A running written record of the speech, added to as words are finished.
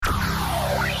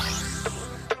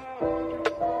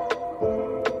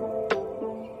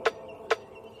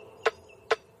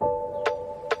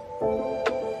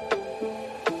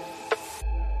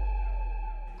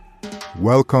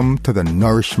Welcome to the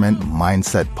Nourishment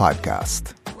Mindset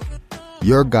Podcast,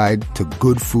 your guide to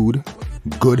good food,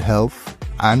 good health,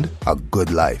 and a good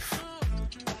life.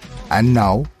 And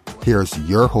now, here's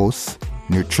your host,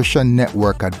 Nutrition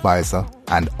Network advisor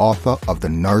and author of the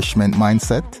Nourishment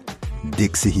Mindset,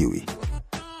 Dixie Huey.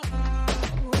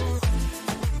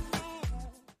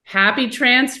 Happy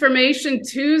Transformation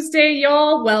Tuesday,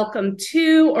 y'all. Welcome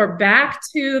to or back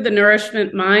to the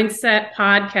Nourishment Mindset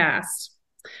Podcast.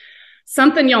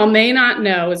 Something y'all may not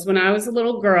know is when I was a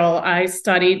little girl, I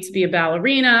studied to be a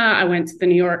ballerina. I went to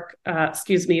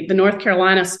the the North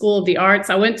Carolina School of the Arts.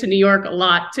 I went to New York a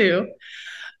lot too.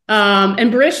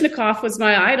 And Baryshnikov was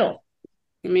my idol.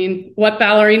 I mean, what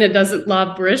ballerina doesn't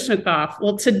love Baryshnikov?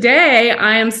 Well, today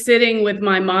I am sitting with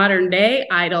my modern day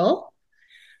idol.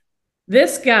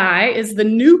 This guy is the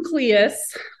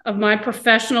nucleus of my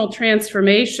professional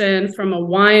transformation from a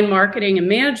wine marketing and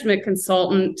management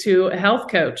consultant to a health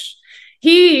coach.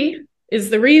 He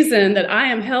is the reason that I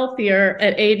am healthier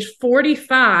at age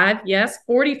 45, yes,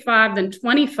 45 than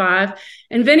 25.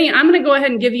 And Vinnie, I'm going to go ahead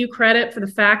and give you credit for the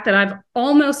fact that I've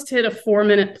almost hit a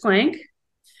 4-minute plank.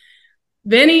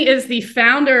 Vinnie is the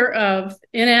founder of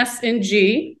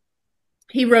NSNG.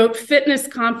 He wrote Fitness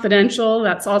Confidential.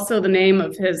 That's also the name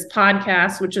of his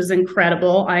podcast, which is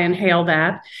incredible. I inhale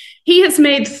that. He has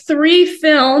made 3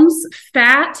 films,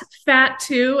 Fat, Fat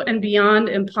 2, and Beyond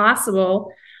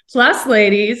Impossible. Plus,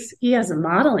 ladies, he has a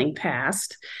modeling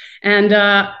past. And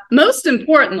most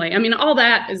importantly, I mean, all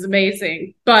that is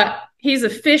amazing, but he's a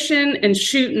fishing and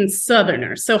shooting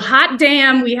Southerner. So hot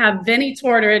damn, we have Vinnie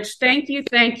Tortorich. Thank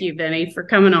you, Vinnie, for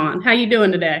coming on. How you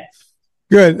doing today?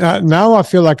 Good. Now I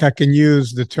feel like I can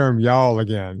use the term y'all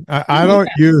again. I don't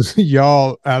use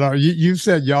y'all at all. You've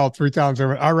said y'all 3 times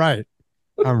over. All right.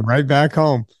 I'm right back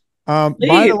home. By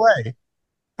the way,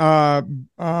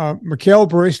 Mikhail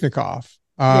Baryshnikov,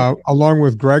 along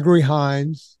with Gregory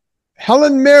Hines,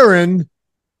 Helen Mirren,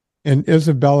 and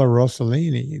Isabella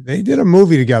Rossellini. They did a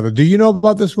movie together. Do you know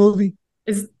about this movie?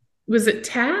 Was it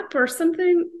Tap or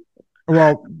something?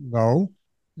 Well, no.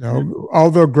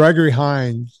 Although Gregory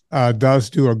Hines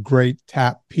does do a great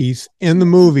tap piece in the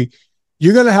movie.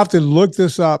 You're going to have to look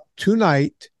this up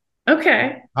tonight.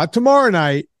 Okay. Not tomorrow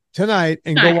night, tonight,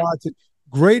 and go watch it.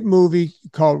 Great movie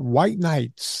called White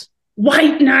Nights.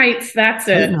 White Nights, that's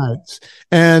it. White Nights.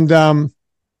 And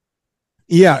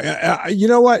you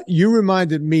know what? You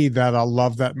reminded me that I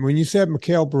love that. When you said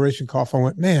Mikhail Baryshnikov, I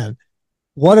went, man,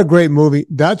 what a great movie.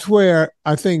 That's where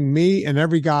I think me and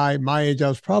every guy my age, I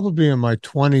was probably in my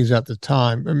 20s at the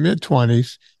time,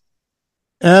 mid-20s.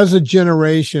 As a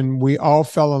generation, we all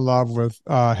fell in love with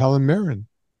Helen Mirren.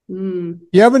 You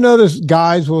ever notice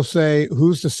guys will say,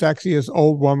 who's the sexiest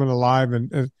old woman alive?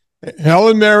 And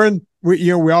Helen Mirren,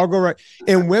 we all go right.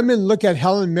 And women look at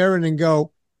Helen Mirren and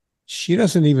go, she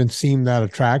doesn't even seem that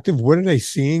attractive. What are they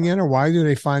seeing in her? Why do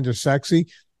they find her sexy?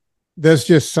 There's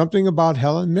just something about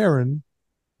Helen Mirren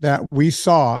that we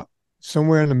saw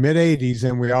somewhere in the mid-'80s,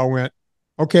 and we all went,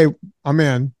 okay, I'm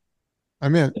in,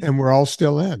 and we're all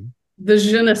still in. The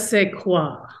je ne sais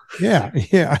quoi. Yeah.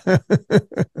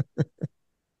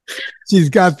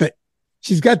 She's got the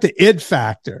it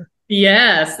factor.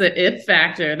 Yes, the it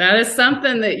factor. That is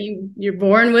something that you're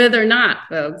born with or not,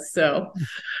 folks. So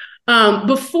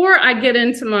before I get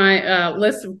into my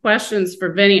list of questions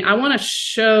for Vinnie, I want to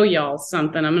show y'all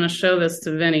something. I'm going to show this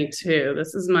to Vinnie too.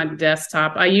 This is my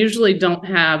desktop. I usually don't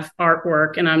have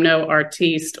artwork, and I'm no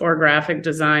artiste or graphic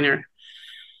designer.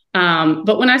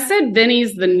 But when I said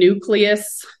Vinnie's the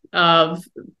nucleus of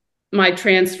my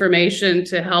transformation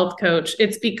to health coach,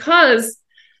 it's because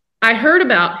I heard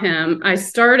about him. I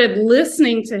started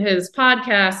listening to his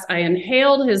podcast. I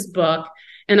inhaled his book,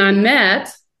 and I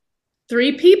met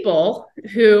 3 people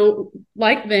who,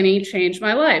 like Vinnie, changed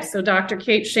my life. So Dr.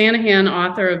 Kate Shanahan,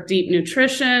 author of Deep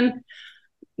Nutrition,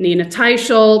 Nina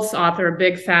Teicholz, author of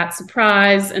Big Fat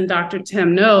Surprise, and Dr.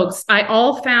 Tim Noakes, I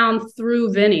all found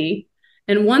through Vinnie.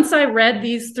 And once I read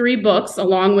these 3 books,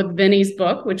 along with Vinnie's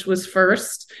book, which was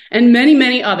first, and many,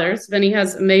 many others, Vinnie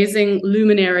has amazing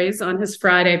luminaries on his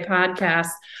Friday podcast.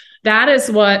 That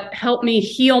is what helped me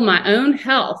heal my own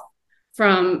health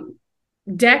from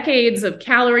decades of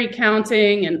calorie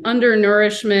counting and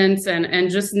undernourishment and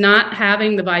just not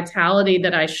having the vitality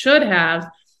that I should have.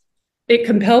 It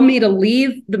compelled me to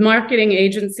leave the marketing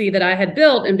agency that I had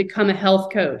built and become a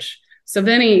health coach. So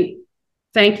Vinnie,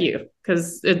 thank you,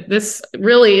 because this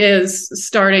really is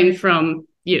starting from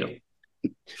you.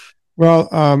 Well,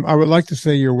 I would like to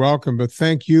say you're welcome, but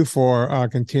thank you for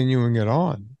continuing it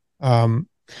on.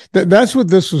 That's what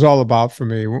this was all about for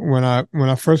me. When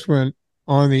I first went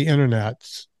on the internet,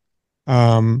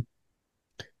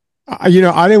 I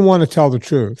didn't want to tell the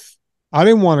truth. I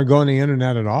didn't want to go on the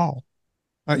internet at all.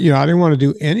 I didn't want to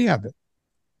do any of it.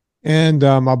 And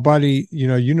my buddy,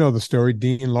 the story,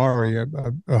 Dean Laurie,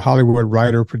 a Hollywood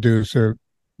writer, producer,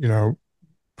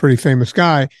 pretty famous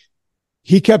guy.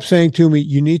 He kept saying to me,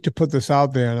 you need to put this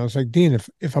out there. And I was like, Dean,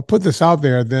 if I put this out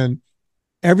there, then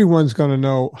everyone's going to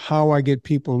know how I get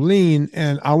people lean,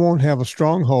 and I won't have a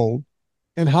stronghold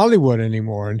in Hollywood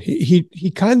anymore. And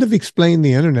he kind of explained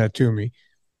the internet to me.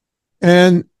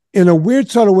 And in a weird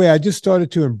sort of way, I just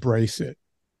started to embrace it,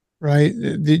 right?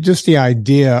 Just the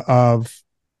idea of,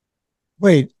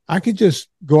 wait, I could just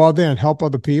go out there and help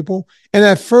other people. And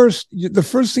at first, the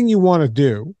first thing you want to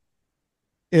do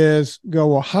is go,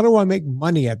 well, how do I make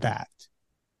money at that?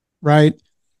 Right.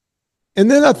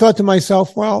 And then I thought to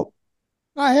myself, well,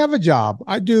 I have a job.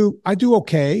 I do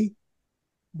okay.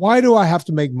 Why do I have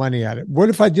to make money at it? What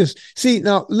if I just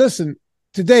now listen,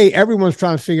 today everyone's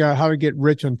trying to figure out how to get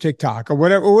rich on TikTok or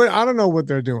whatever. I don't know what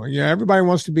they're doing. Yeah. Everybody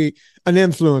wants to be an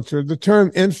influencer. The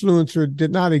term influencer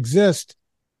did not exist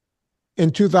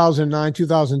in 2009,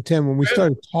 2010, when we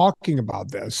started talking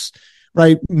about this,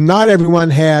 right? Not everyone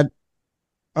had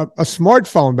a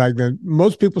smartphone back then.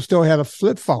 Most people still had a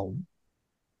flip phone,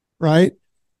 right?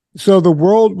 So the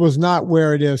world was not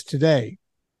where it is today.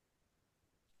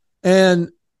 And,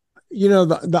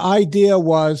 the idea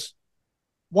was,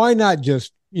 why not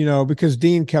just, because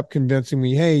Dean kept convincing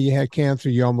me, hey, you had cancer,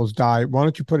 you almost died. Why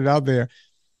don't you put it out there?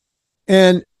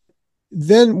 And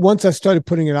then once I started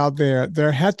putting it out there,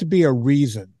 there had to be a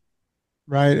reason,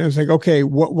 right? And it's like, okay,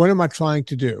 what am I trying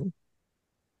to do?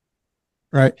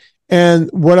 Right. And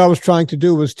what I was trying to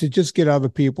do was to just get other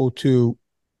people to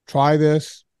try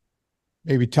this,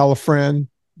 maybe tell a friend,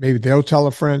 maybe they'll tell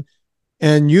a friend.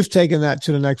 And you've taken that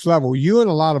to the next level. You and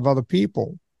a lot of other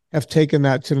people have taken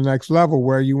that to the next level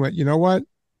where you went, you know what?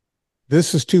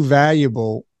 This is too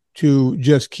valuable to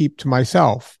just keep to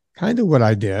myself. Kind of what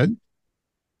I did.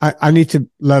 I need to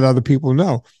let other people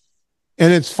know.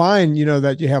 And it's fine,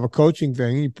 that you have a coaching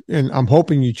thing, and I'm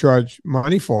hoping you charge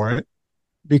money for it,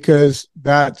 because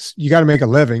you got to make a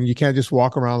living. You can't just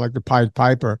walk around like the Pied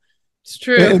Piper. It's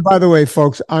true. And by the way,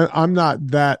 folks, I'm not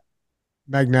that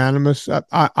magnanimous.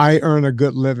 I earn a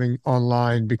good living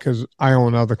online because I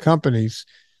own other companies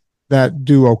that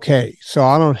do okay. So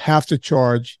I don't have to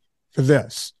charge for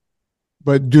this.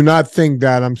 But do not think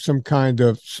that I'm some kind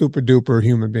of super duper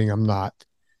human being. I'm not.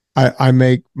 I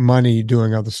make money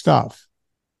doing other stuff,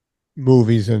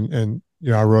 movies, and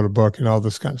I wrote a book and all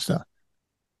this kind of stuff.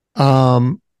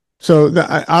 So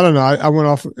I don't know. I went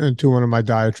off into one of my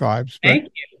diatribes. Thank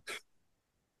you.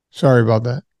 Sorry about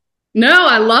that. No,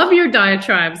 I love your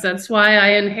diatribes. That's why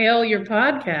I inhale your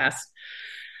podcast.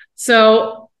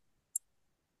 So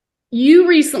you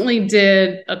recently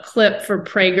did a clip for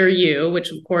PragerU, which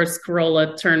of course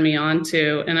Corolla turned me on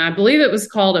to, and I believe it was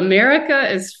called America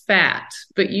is Fat,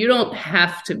 but you don't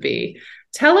have to be.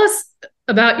 Tell us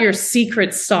about your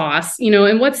secret sauce,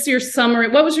 and what's your summary?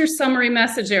 What was your summary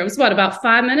message there? It was about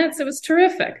 5 minutes? It was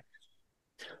terrific.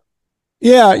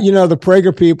 Yeah, the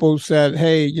Prager people said,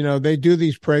 hey, they do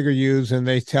these PragerUs and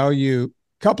they tell you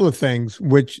a couple of things,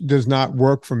 which does not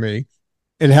work for me.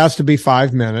 It has to be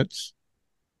 5 minutes.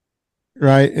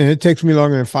 Right. And it takes me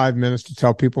longer than 5 minutes to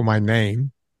tell people my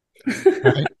name.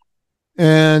 Right?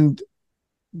 And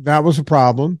that was a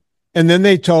problem. And then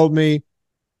they told me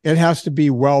it has to be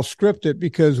well scripted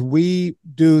because we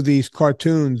do these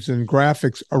cartoons and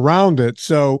graphics around it.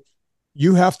 So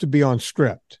you have to be on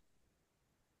script.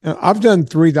 Now, I've done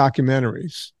 3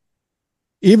 documentaries.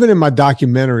 Even in my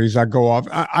documentaries, I go off.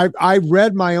 I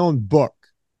read my own book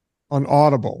on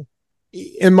Audible.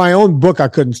 In my own book, I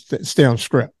couldn't stay on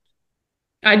script.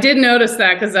 I did notice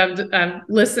that because I've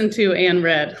listened to and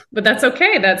read, but that's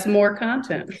okay. That's more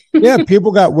content. Yeah,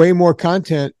 people got way more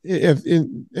content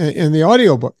in the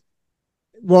audiobook.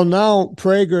 Well, now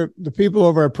the people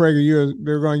over at PragerU,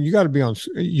 they're going, you got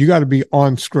to be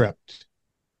on script,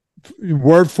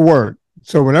 word for word.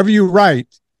 So whenever you write,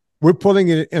 we're putting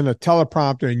it in a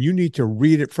teleprompter and you need to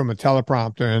read it from a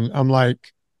teleprompter. And I'm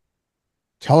like,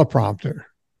 teleprompter?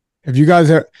 Have you guys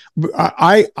ever,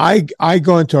 I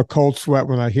go into a cold sweat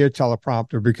when I hear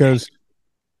teleprompter because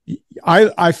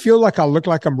I feel like I look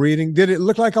like I'm reading. Did it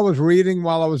look like I was reading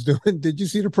while I was doing? Did you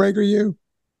see the PragerU?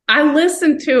 I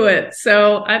listened to it,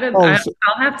 so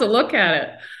I'll have to look at it.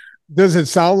 Does it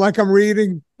sound like I'm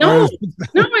reading? No,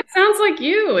 it sounds like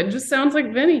you. It just sounds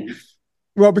like Vinnie.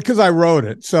 Well, because I wrote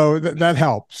it, so that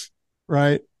helps,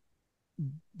 right?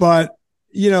 But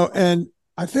and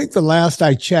I think the last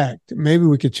I checked, maybe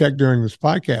we could check during this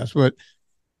podcast, but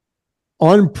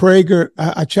on Prager,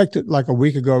 I checked it like a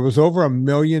week ago. It was over 1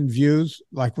 million views,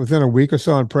 like within a week or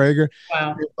so on Prager.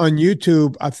 Wow. On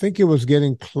YouTube, I think it was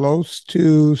getting close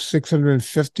to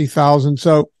 650,000.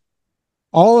 So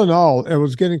all in all, it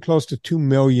was getting close to 2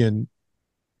 million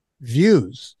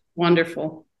views.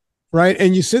 Wonderful. Right.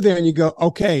 And you sit there and you go,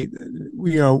 okay,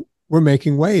 we're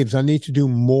making waves. I need to do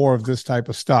more of this type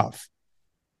of stuff.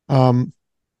 And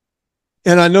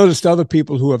I noticed other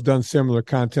people who have done similar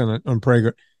content on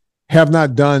Prager have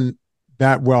not done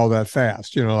that well that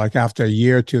fast. Like after a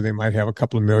year or two, they might have a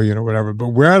couple of million or whatever, but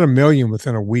we're at 1 million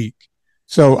within a week.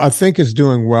 So I think it's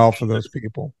doing well for those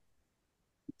people.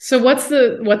 So what's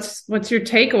your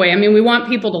takeaway? I mean, we want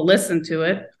people to listen to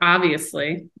it,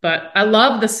 obviously, but I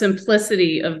love the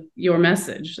simplicity of your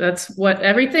message. That's what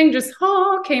everything just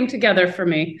came together for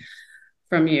me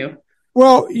from you.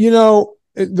 Well,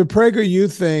 the PragerU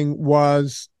thing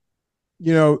was,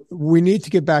 we need to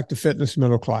get back to fitness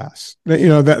middle class.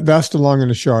 That's the long and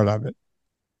the short of it.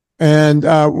 And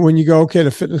when you go, okay,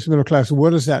 to fitness middle class, what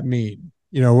does that mean?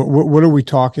 What are we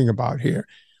talking about here?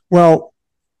 Well,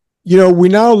 we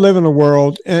now live in a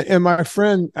world, and my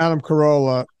friend Adam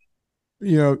Carolla,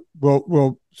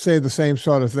 will say the same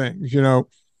sort of things.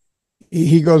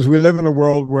 He goes, we live in a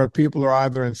world where people are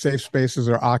either in safe spaces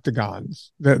or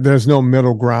octagons. There's no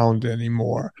middle ground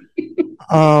anymore.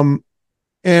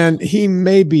 And he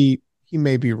may be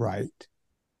right.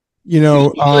 He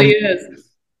really is.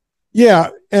 Yeah.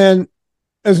 And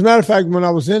as a matter of fact, when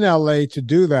I was in LA to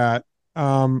do that,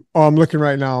 I'm looking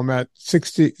right now, I'm at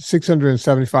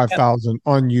 675,000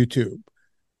 on YouTube.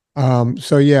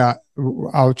 So yeah,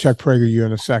 I'll check PragerU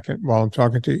in a second while I'm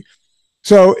talking to you.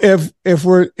 So if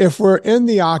we're in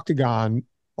the octagon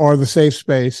or the safe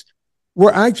space,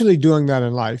 we're actually doing that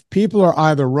in life. People are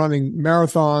either running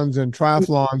marathons and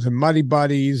triathlons and muddy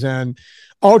buddies and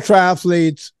ultra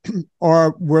athletes,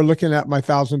 or we're looking at my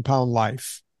 1,000-pound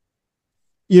life.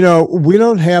 We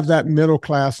don't have that middle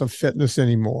class of fitness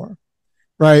anymore,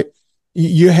 right?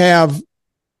 You have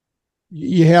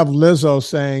Lizzo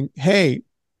saying, "Hey,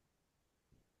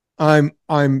 I'm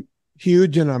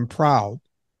huge and I'm proud."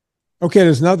 Okay,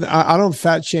 there's nothing. I don't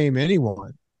fat shame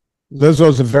anyone.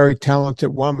 Lizzo's a very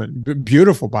talented woman,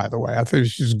 beautiful, by the way. I think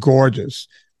she's gorgeous.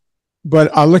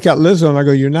 But I look at Lizzo and I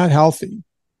go, "You're not healthy,"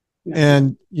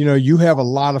 and you have a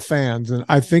lot of fans, and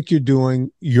I think you're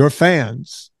doing your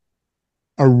fans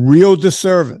a real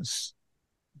disservice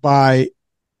by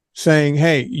saying,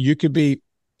 "Hey, you could be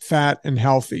fat and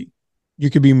healthy. You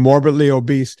could be morbidly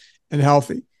obese and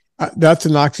healthy." That's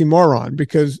an oxymoron,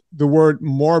 because the word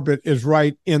morbid is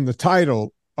right in the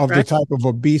title of the type of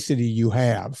obesity you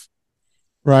have.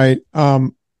 Right.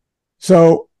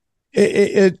 So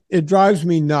it drives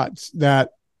me nuts that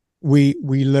we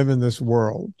live in this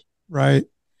world, right?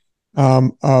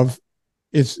 Of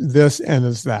it's this and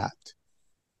it's that.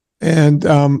 And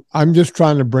I'm just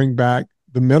trying to bring back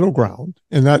the middle ground.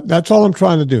 And that's all I'm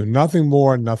trying to do. Nothing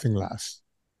more, nothing less.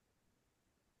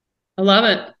 I love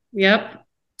it. Yep.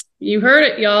 You heard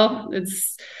it, y'all. It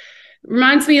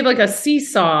reminds me of like a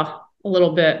seesaw a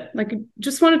little bit. Like,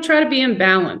 just want to try to be in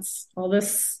balance. All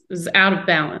this is out of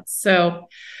balance. So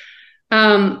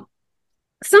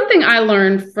something I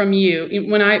learned from you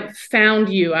when I found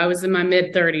you, I was in my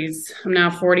mid-30s. I'm now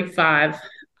 45.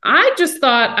 I just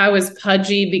thought I was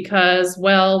pudgy because,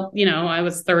 I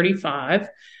was 35.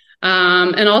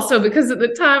 And also because at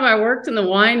the time I worked in the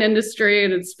wine industry,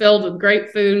 and it's filled with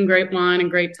great food and great wine and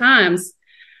great times.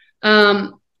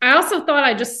 I also thought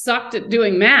I just sucked at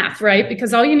doing math, right?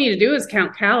 Because all you need to do is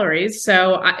count calories.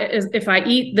 So if I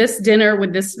eat this dinner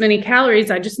with this many calories,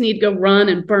 I just need to go run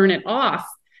and burn it off.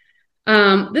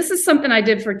 This is something I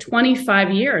did for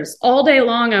 25 years. All day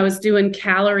long, I was doing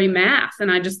calorie math.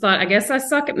 And I just thought, I guess I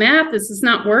suck at math. This is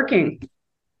not working.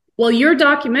 Well, your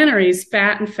documentaries,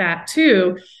 Fat and Fat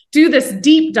Too, do this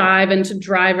deep dive into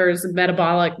drivers of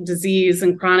metabolic disease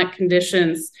and chronic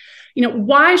conditions.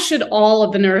 Why should all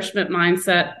of the Nourishment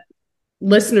Mindset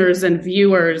listeners and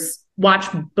viewers watch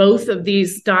both of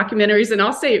these documentaries? And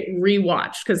I'll say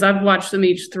rewatch, because I've watched them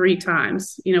each 3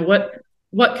 times.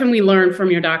 What can we learn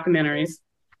from your documentaries?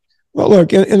 Well,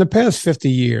 look, in the past 50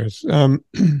 years,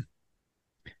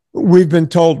 we've been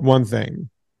told one thing,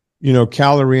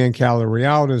 calorie in, calorie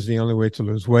out is the only way to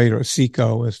lose weight, or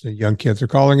CICO, as the young kids are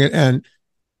calling it. And,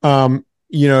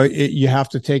 you have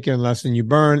to take in less than you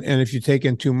burn. And if you take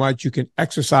in too much, you can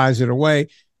exercise it away.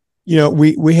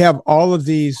 We have all of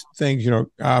these things,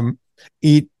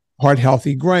 eat heart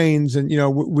healthy grains. And,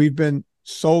 we've been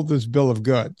sold this bill of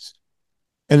goods.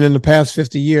 And in the past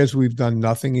 50 years, we've done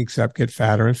nothing except get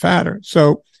fatter and fatter.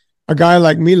 So a guy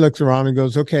like me looks around and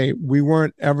goes, okay, we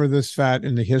weren't ever this fat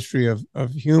in the history of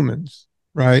humans.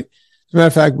 right? As a matter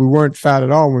of fact, we weren't fat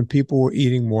at all when people were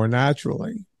eating more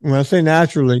naturally. When I say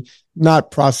naturally,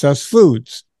 not processed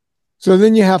foods. So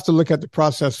then you have to look at the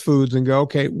processed foods and go,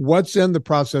 okay, what's in the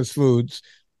processed foods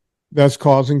that's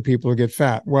causing people to get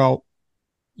fat? Well,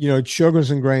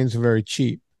 sugars and grains are very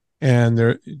cheap and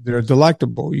they're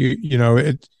delectable.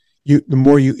 The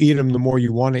more you eat them, the more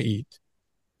you want to eat.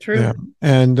 True. Yeah.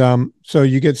 And so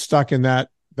you get stuck in that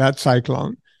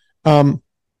cyclone. And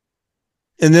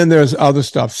then there's other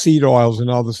stuff, seed oils and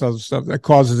all this other stuff that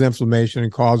causes inflammation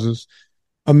and causes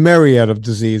a myriad of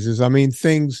diseases.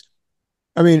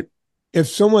 If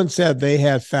someone said they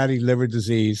had fatty liver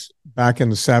disease back in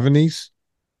the 70s,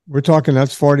 we're talking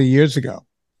that's 40 years ago.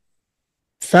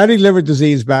 Fatty liver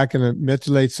disease back in the mid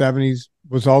to late 70s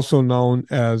was also known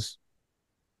as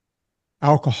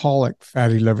alcoholic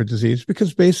fatty liver disease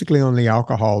because basically only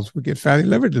alcohols would get fatty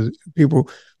liver disease. People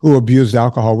who abused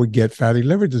alcohol would get fatty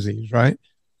liver disease, right?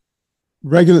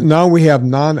 Now we have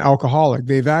non-alcoholic.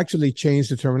 They've actually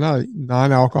changed the terminology,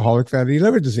 non-alcoholic fatty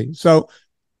liver disease. So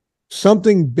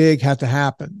something big had to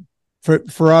happen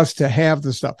for us to have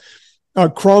this stuff.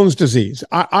 Crohn's disease.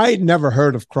 I never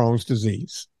heard of Crohn's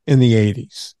disease in the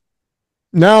 80s.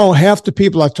 Now half the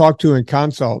people I talk to in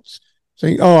consults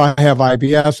saying, "Oh, I have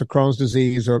IBS or Crohn's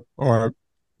disease or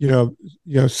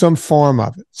some form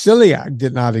of it." Celiac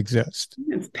did not exist.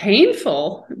 It's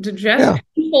painful.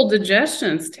 Painful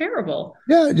digestion. It's terrible.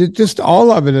 Yeah, just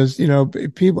all of it is,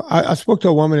 people. I spoke to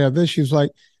a woman the other day. She was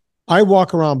like, "I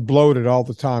walk around bloated all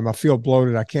the time. I feel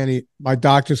bloated. I can't eat. My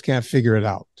doctors can't figure it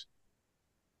out."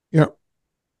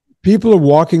 People are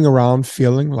walking around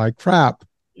feeling like crap.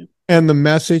 And the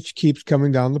message keeps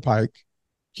coming down the pike.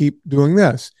 Keep doing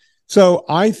this. So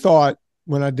I thought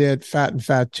when I did Fat and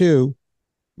Fat 2,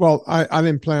 well, I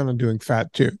didn't plan on doing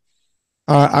Fat 2.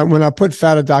 When I put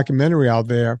Fat a documentary out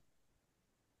there,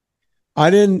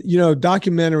 I didn't,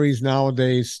 documentaries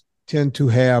nowadays tend to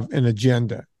have an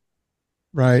agenda,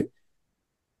 right?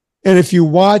 And if you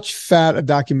watch Fat a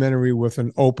documentary with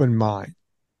an open mind,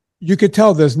 you could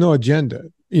tell there's no agenda.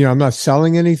 I'm not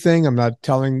selling anything. I'm not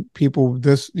telling people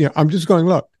this. I'm just going,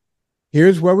 look,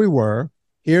 here's where we were.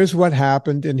 Here's what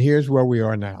happened. And here's where we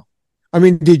are now.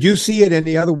 Did you see it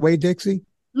any other way, Dixie?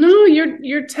 No,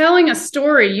 you're telling a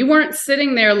story. You weren't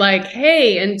sitting there like,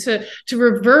 hey, and to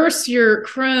reverse your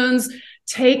Crohn's,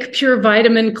 take Pure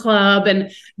Vitamin Club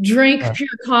and drink Pure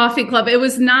Coffee Club. It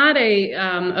was not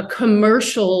a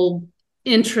commercial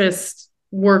interest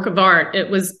work of art. It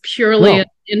was purely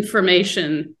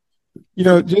information.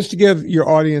 Just to give your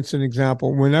audience an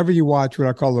example, whenever you watch what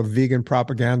I call the vegan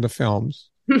propaganda films,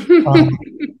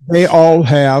 they all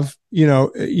have,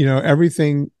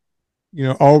 everything,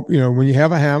 when you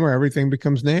have a hammer, everything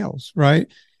becomes nails, right?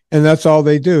 And that's all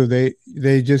they do.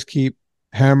 They just keep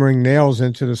hammering nails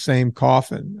into the same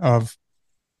coffin of,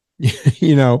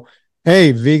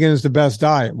 hey, vegan is the best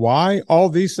diet. Why? All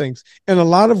these things. And a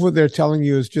lot of what they're telling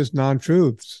you is just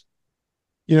non-truths.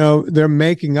 They're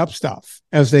making up stuff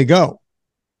as they go.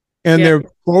 And they're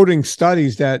quoting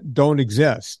studies that don't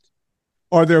exist.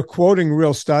 Or they're quoting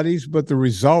real studies, but the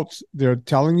results they're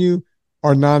telling you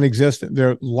are non-existent.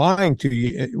 They're lying to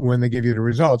you when they give you the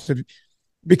results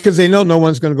because they know no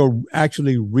one's going to go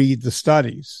actually read the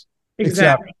studies.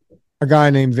 Exactly. Except a guy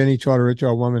named Vinnie Tortorich or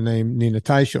a woman named Nina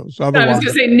Teichels. I was going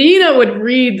to say Nina would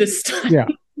read the study. Yeah.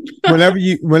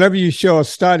 Whenever you show a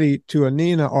study to a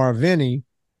Nina or a Vinnie,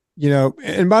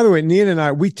 and by the way, Nina and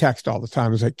I, we text all the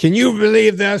time. It's like, can you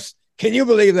believe this? Can you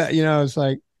believe that? It's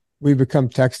like we become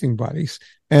texting buddies.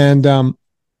 And,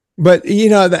 but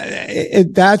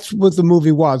that's what the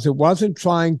movie was. It wasn't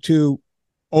trying to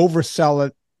oversell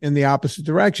it in the opposite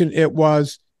direction. It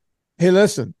was, hey,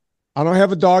 listen, I don't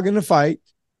have a dog in the fight.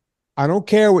 I don't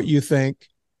care what you think.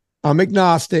 I'm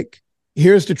agnostic.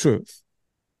 Here's the truth.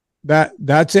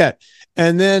 That's it.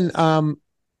 And then,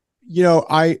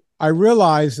 I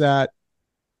realized that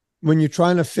when you're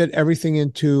trying to fit everything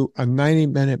into a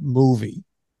 90-minute movie,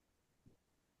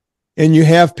 and you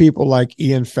have people like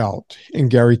Ian Felt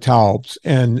and Gary Taubes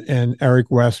and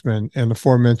Eric Westman and the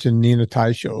aforementioned Nina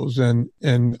Teichels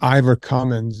and Ivor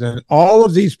Cummins and all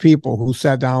of these people who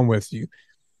sat down with you,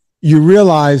 you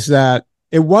realize that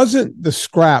it wasn't the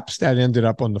scraps that ended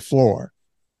up on the floor.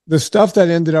 The stuff that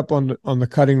ended up on the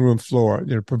cutting room floor,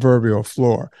 the proverbial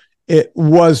floor, it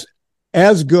was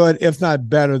as good, if not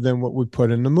better, than what we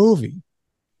put in the movie.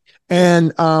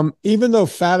 And even though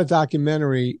Fat a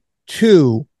Documentary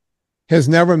 2 has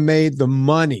never made the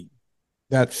money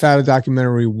that Fat a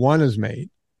Documentary 1 has made,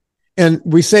 and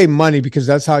we say money because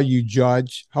that's how you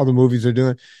judge how the movies are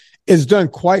doing, it's done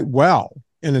quite well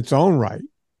in its own right.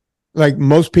 Like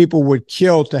most people would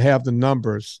kill to have the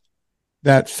numbers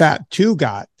that Fat 2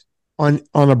 got on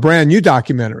a brand new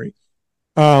documentary.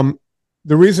 The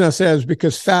reason I say is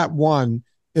because Fat 1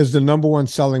 is the number one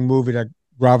selling movie that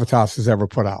Gravitas has ever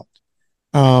put out.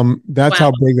 That's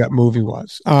how big that movie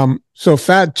was. So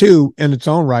Fat 2 in its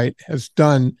own right has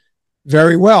done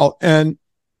very well. And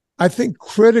I think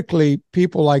critically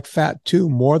people like Fat 2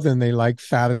 more than they like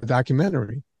Fat, a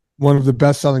documentary, one of the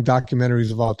best selling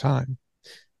documentaries of all time,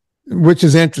 which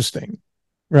is interesting,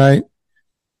 right?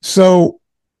 So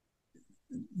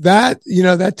that,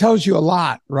 that tells you a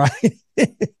lot, right?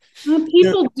 Well,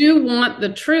 people do want the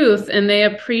truth, and they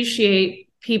appreciate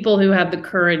people who have the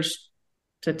courage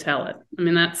to tell it. I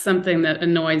mean, that's something that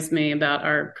annoys me about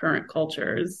our current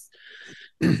culture is,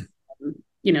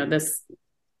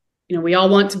 we all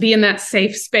want to be in that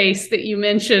safe space that you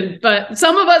mentioned, but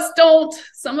some of us don't.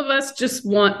 Some of us just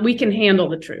we can handle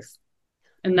the truth.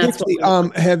 And that's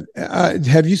what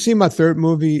have you seen my third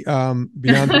movie, Beyond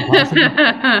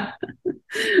Impossible?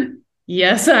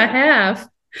 Yes, I have.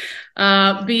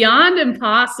 Beyond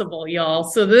Impossible, y'all.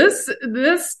 So this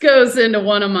goes into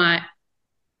one of my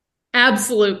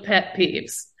absolute pet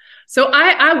peeves. So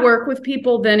I work with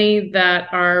people, Vinnie, that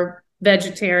are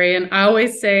vegetarian. I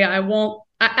always say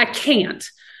I can't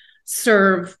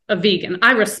serve a vegan.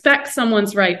 I respect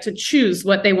someone's right to choose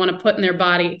what they want to put in their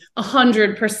body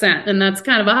 100%. And that's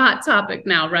kind of a hot topic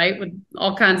now, right? With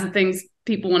all kinds of things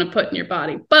people want to put in your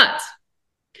body. But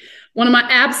one of my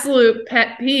absolute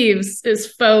pet peeves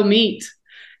is faux meat.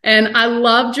 And I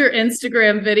loved your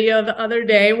Instagram video the other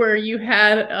day where you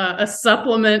had a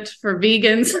supplement for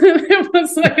vegans. It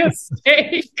was like a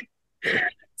steak.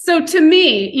 So to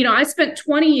me, I spent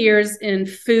 20 years in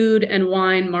food and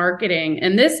wine marketing,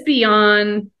 and this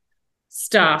Beyond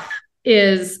stuff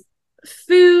is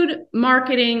food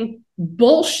marketing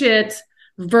bullshit,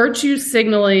 virtue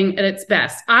signaling at its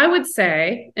best. I would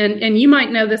say, and you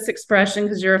might know this expression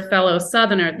because you're a fellow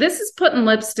Southerner, this is putting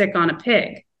lipstick on a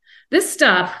pig. This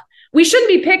stuff, we shouldn't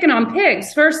be picking on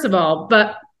pigs, first of all,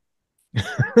 but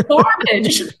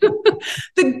garbage,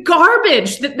 the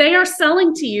garbage that they are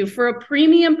selling to you for a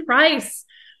premium price,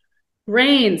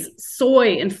 grains,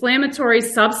 soy, inflammatory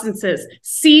substances,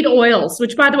 seed oils,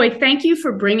 which, by the way, thank you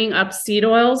for bringing up seed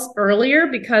oils earlier,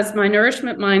 because my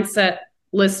Nourishment Mindset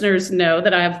listeners know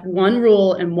that I have one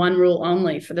rule and one rule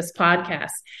only for this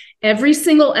podcast. Every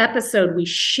single episode, we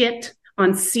shit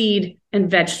on seed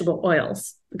and vegetable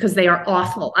oils, because they are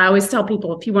awful. I always tell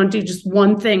people, if you want to do just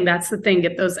one thing, that's the thing.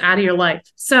 Get those out of your life.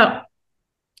 So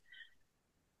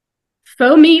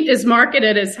faux meat is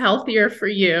marketed as healthier for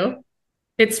you.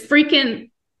 It's freaking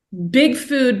big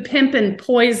food pimping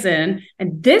poison.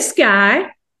 And this guy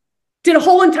did a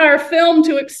whole entire film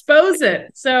to expose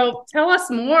it. So tell us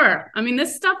more. I mean,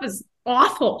 this stuff is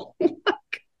awful.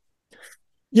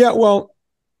 Yeah, well,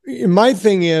 my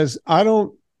thing is I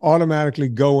don't automatically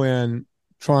go in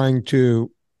trying to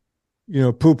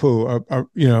poo-poo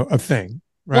a thing,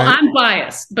 right? Well, I'm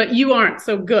biased, but you aren't,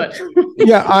 so good.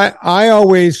 Yeah, I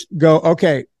always go,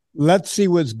 okay, let's see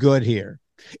what's good here.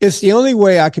 It's the only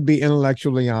way I could be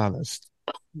intellectually honest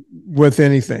with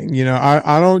anything.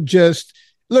 I don't just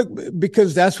look,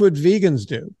 because that's what vegans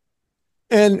do.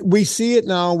 And we see it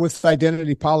now with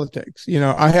identity politics.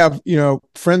 I have,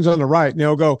 friends on the right, and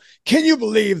they'll go, can you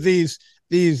believe these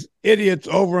idiots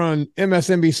over on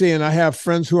MSNBC? And I have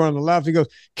friends who are on the left. He goes,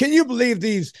 can you believe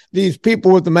these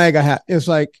people with the MAGA hat? It's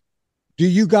like, do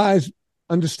you guys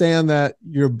understand that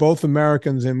you're both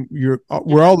Americans and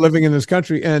we're all living in this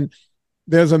country, and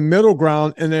there's a middle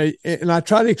ground? And I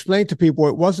try to explain to people,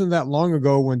 it wasn't that long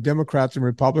ago when Democrats and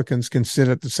Republicans can sit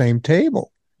at the same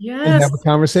table and have a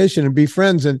conversation and be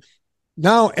friends. And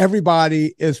now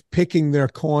everybody is picking their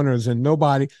corners, and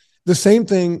the same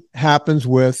thing happens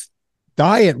with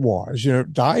diet wars.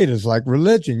 Diet is like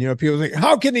religion. People think,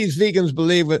 how can these vegans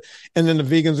believe it? And then the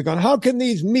vegans are going, how can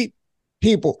these meat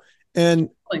people? And,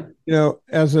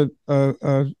 as a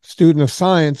student of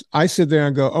science, I sit there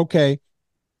and go, okay,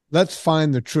 let's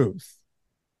find the truth.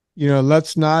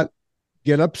 Let's not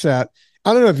get upset.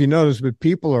 I don't know if you noticed, but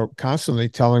people are constantly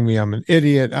telling me I'm an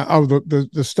idiot.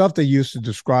 The stuff they used to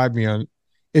describe me on,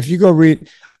 if you go read,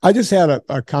 I just had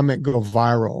a comment go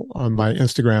viral on my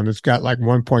Instagram. It's got like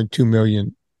 1.2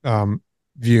 million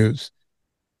views.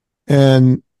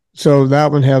 And so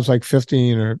that one has like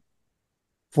 15 or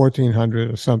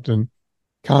 1,400 or something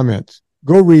comments.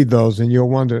 Go read those and you'll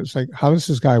wonder, it's like, how does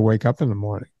this guy wake up in the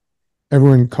morning?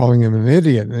 Everyone calling him an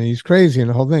idiot and he's crazy and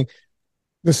the whole thing.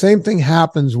 The same thing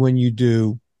happens when you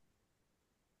do,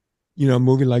 a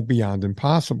movie like Beyond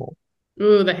Impossible.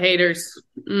 Ooh, the haters.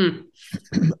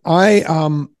 I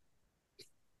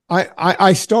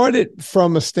started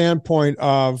from a standpoint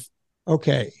of,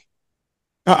 okay,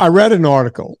 I read an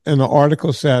article, and the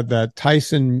article said that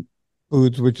Tyson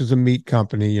Foods, which is a meat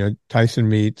company, Tyson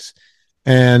Meats,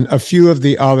 and a few of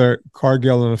the other,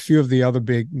 Cargill and a few of the other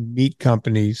big meat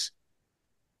companies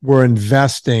were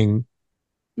investing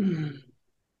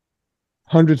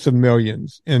hundreds of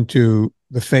millions into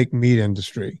the fake meat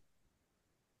industry.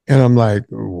 And I'm like,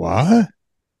 what?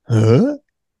 Huh?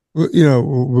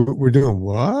 We're doing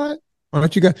what? Why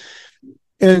don't you guys?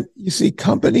 And you see,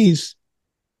 companies,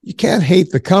 you can't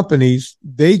hate the companies.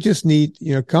 They just need,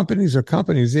 companies are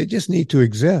companies. They just need to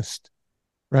exist,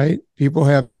 right? People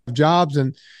have jobs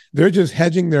and they're just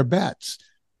hedging their bets.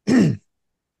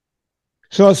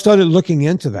 So I started looking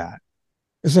into that.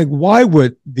 It's like, why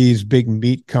would these big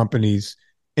meat companies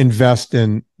invest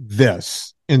in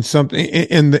this, in something,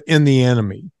 in the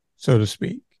enemy, so to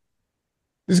speak?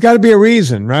 There's got to be a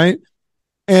reason, right?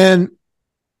 And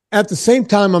at the same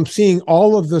time, I'm seeing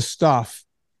all of this stuff.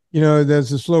 There's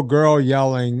this little girl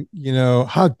yelling,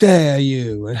 how dare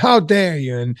you? And how dare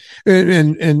you?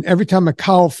 And every time a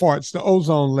cow farts, the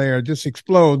ozone layer just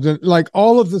explodes. And like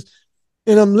all of this.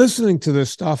 And I'm listening to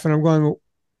this stuff and I'm going,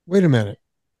 wait a minute.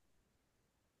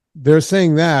 They're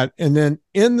saying that. And then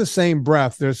in the same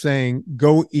breath, they're saying,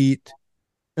 go eat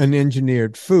an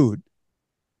engineered food.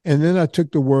 And then I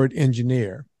took the word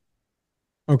engineer.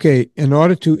 Okay, in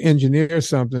order to engineer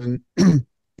something,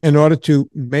 in order to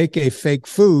make a fake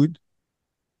food,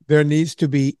 there needs to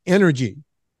be energy.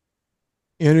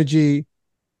 Energy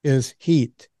is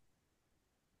heat,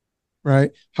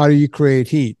 right? How do you create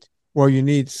heat? Well, you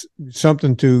need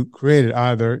something to create it.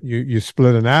 Either you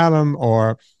split an atom,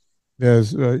 or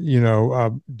there's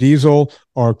diesel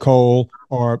or coal,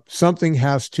 or something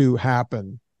has to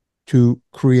happen to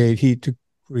create heat, to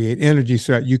create energy,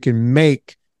 so that you can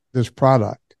make this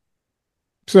product.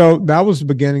 So that was the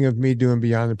beginning of me doing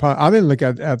Beyond the Pot. I didn't look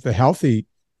at the healthy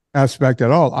aspect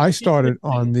at all. I started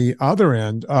on the other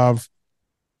end of,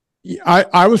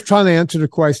 I was trying to answer the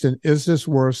question, is this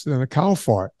worse than a cow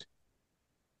fart?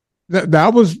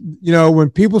 That was, when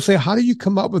people say, how do you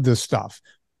come up with this stuff?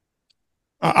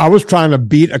 I was trying to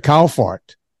beat a cow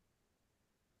fart.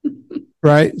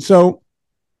 Right? So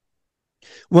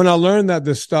when I learned that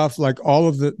this stuff, like all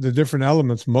of the different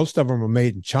elements, most of them are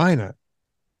made in China.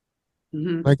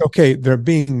 Mm-hmm. Like, okay, they're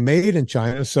being made in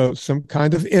China, so some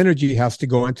kind of energy has to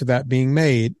go into that being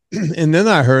made. And then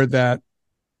I heard that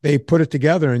they put it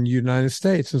together in the United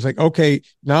States. It's like, okay,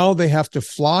 now they have to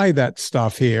fly that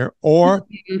stuff here or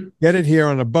get it here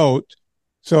on a boat.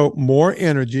 So more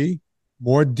energy,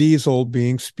 more diesel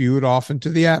being spewed off into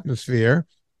the atmosphere.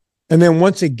 And then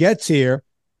once it gets here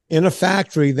in a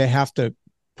factory, they have to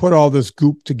put all this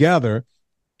goop together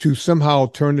to somehow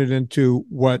turn it into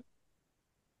what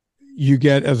you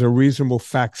get as a reasonable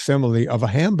facsimile of a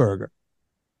hamburger.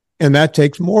 And that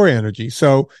takes more energy.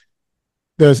 So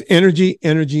there's energy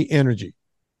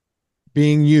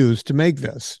being used to make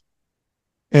this.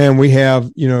 And we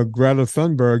have, Greta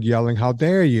Thunberg yelling, how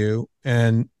dare you?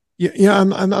 And, I'm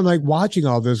like watching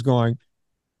all this going,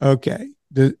 okay,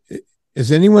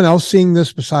 is anyone else seeing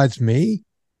this besides me?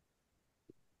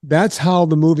 That's how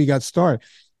the movie got started.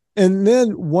 And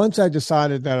then once I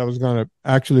decided that I was going to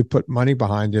actually put money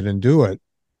behind it and do it,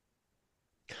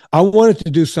 I wanted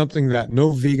to do something that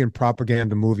no vegan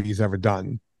propaganda movie has ever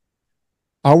done.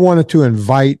 I wanted to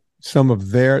invite some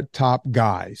of their top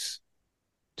guys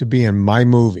to be in my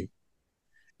movie.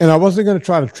 And I wasn't going to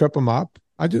try to trip them up.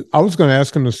 I was going to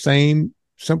ask them the same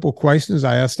simple questions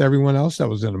I asked everyone else that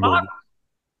was in the movie.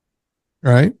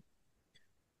 Right?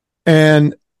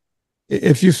 And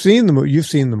if you've seen the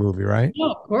movie, right?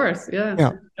 Oh, of course. Yeah.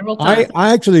 Yeah.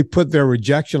 I actually put their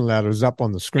rejection letters up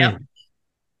on the screen. Yep.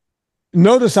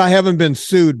 Notice I haven't been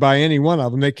sued by any one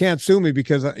of them. They can't sue me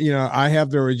because, I have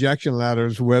their rejection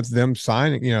letters with them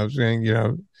signing, saying,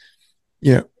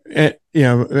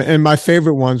 and my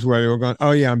favorite ones where they were going,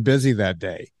 oh yeah, I'm busy that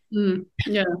day.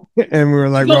 Yeah. And we were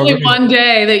like, only one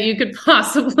day that you could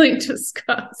possibly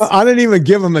discuss. I didn't even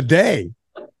give them a day.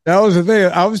 That was the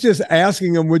thing. I was just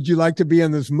asking him, would you like to be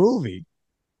in this movie?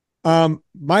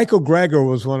 Michael Greger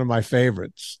was one of my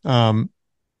favorites.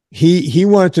 He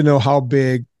wanted to know how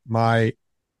big my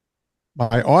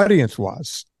audience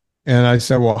was. And I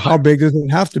said, well, how big does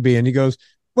it have to be? And he goes,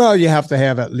 well, you have to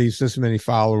have at least this many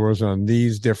followers on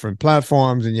these different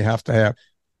platforms. And you have to have,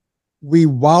 we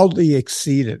wildly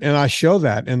exceeded. And I show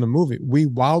that in the movie. We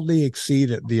wildly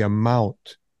exceeded the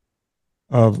amount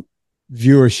of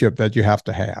viewership that you have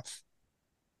to have.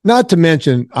 Not to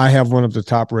mention, I have one of the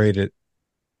top rated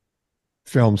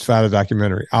films, Fata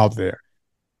documentary out there.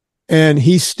 And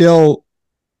he still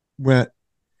went,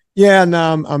 yeah,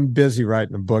 no, I'm busy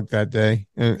writing a book that day.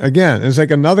 And again, it's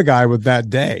like another guy with that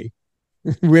day.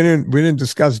 We didn't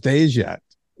discuss days yet.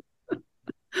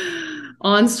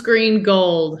 On-screen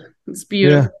gold. It's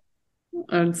beautiful.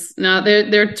 Yeah. No,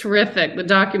 they're terrific. The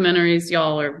documentaries,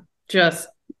 y'all, are just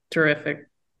terrific.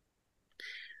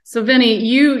 So, Vinnie,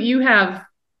 you have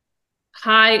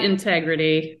high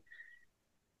integrity.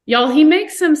 Y'all, he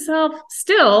makes himself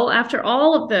still, after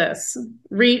all of this,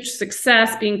 reach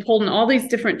success, being pulled in all these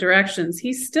different directions.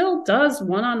 He still does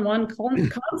one-on-one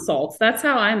consults. That's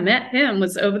how I met him,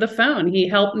 was over the phone. He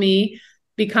helped me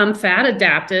become fat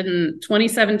adapted in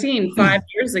 2017, 5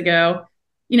 years ago.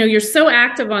 You know, you're so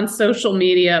active on social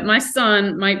media. My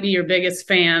son might be your biggest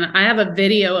fan. I have a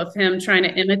video of him trying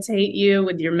to imitate you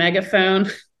with your megaphone.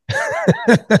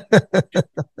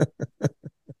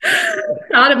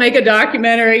 How to make a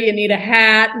documentary. You need a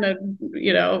hat and a,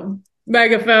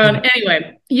 megaphone.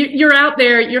 Anyway, you're out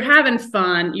there, you're having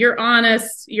fun, you're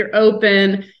honest, you're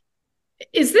open.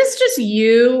 Is this just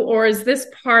you, or is this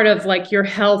part of like your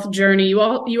health journey? You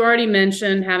already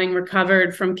mentioned having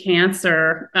recovered from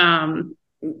cancer.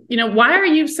 Why are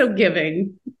you so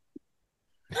giving?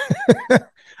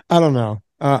 I don't know.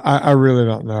 I really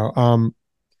don't know.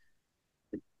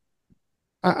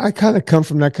 I kind of come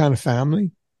from that kind of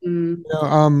family. We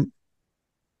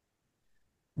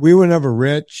were never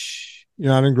rich. I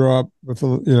didn't grow up with,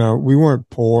 we weren't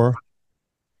poor.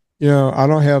 I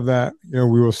don't have that. We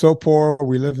were so poor,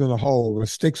 we lived in a hole with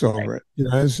sticks over it,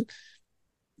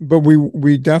 but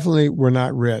we definitely were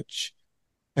not rich.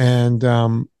 And,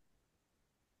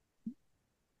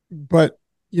 but,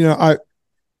 my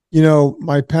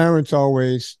parents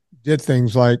always did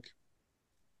things like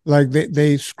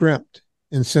they scrimped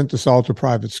and sent us all to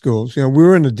private schools. We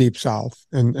were in the deep South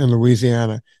in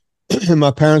Louisiana.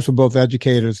 My parents were both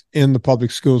educators in the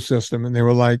public school system. And they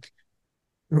were like,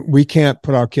 we can't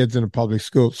put our kids in a public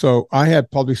school. So I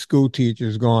had public school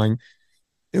teachers going,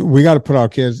 we got to put our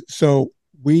kids. So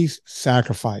we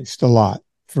sacrificed a lot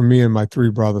for me and my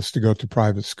three brothers to go to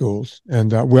private schools.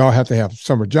 And we all had to have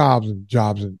summer jobs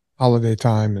and holiday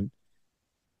time and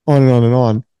on and on and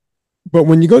on. But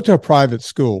when you go to a private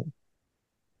school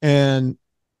and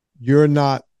you're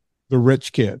not the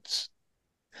rich kids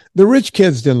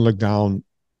didn't look down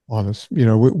on us.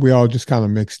 We all just kind of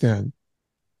mixed in,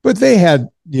 but they had,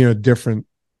 different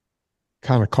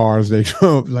kind of cars they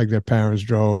drove, like their parents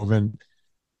drove. And,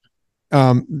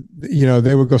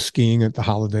 they would go skiing at the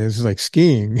holidays. It's like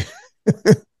skiing.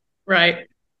 Right.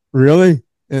 Really?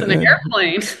 It's an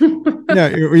airplane.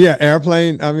 Yeah.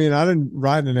 Airplane. I mean, I didn't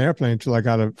ride an airplane until I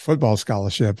got a football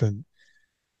scholarship and,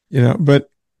 but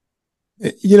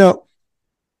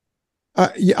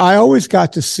I always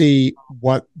got to see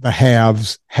what the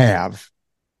haves have.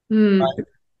 Right?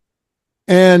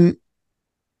 And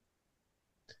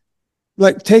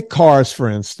like take cars, for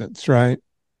instance, right?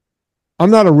 I'm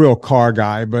not a real car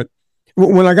guy, but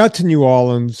when I got to New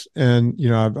Orleans and,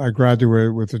 I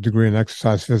graduated with a degree in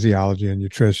exercise physiology and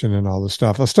nutrition and all this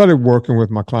stuff, I started working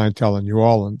with my clientele in New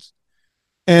Orleans.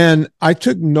 And I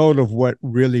took note of what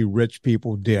really rich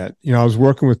people did. I was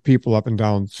working with people up and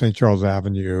down St. Charles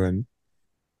Avenue and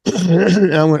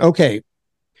I went, okay,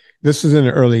 this is in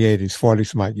the early 80s, 40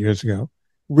 some odd years ago.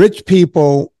 Rich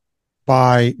people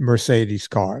buy Mercedes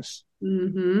cars.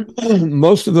 Mm-hmm.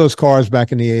 Most of those cars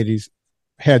back in the 80s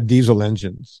had diesel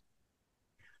engines.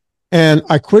 And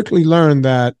I quickly learned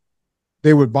that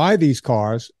they would buy these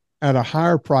cars at a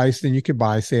higher price than you could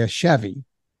buy, say, a Chevy.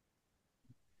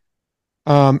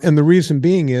 And the reason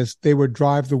being is they would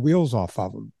drive the wheels off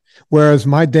of them. Whereas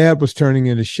my dad was turning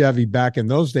in a Chevy back in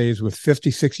those days with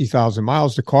 50, 60,000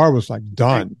 miles. The car was like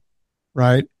done,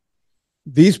 right?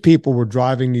 These people were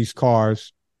driving these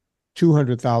cars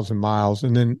 200,000 miles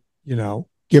and then,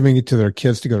 giving it to their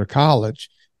kids to go to college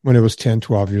when it was 10,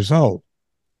 12 years old.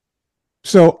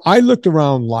 So I looked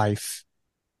around life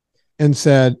and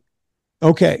said,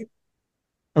 okay,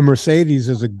 a Mercedes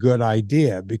is a good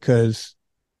idea because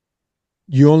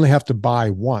you only have to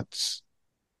buy once.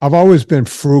 I've always been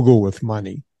frugal with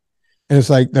money. And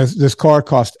it's like this car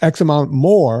costs X amount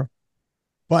more,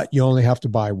 but you only have to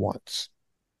buy once.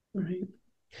 Right.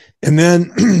 And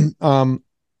then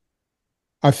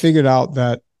I figured out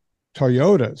that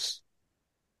Toyotas,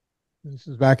 this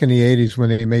is back in the 80s when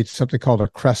they made something called a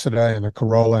Cressida and a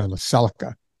Corolla and a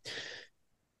Celica.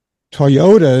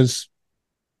 Toyotas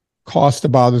cost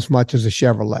about as much as a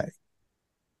Chevrolet,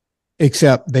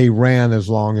 except they ran as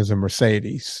long as a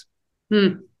Mercedes.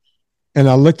 And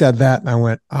I looked at that and I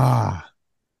went,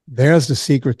 there's the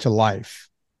secret to life.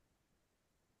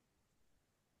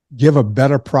 Give a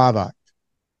better product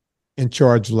and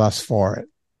charge less for it.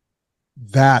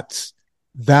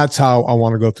 That's how I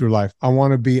want to go through life. I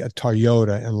want to be a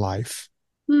Toyota in life.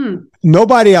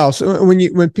 Nobody else.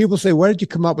 When people say, "Where did you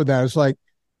come up with that?" It's like,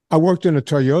 I worked in a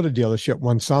Toyota dealership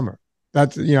one summer.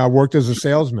 That's, I worked as a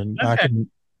salesman back in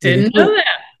Didn't know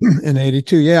that. in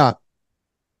 82. Yeah.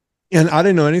 And I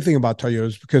didn't know anything about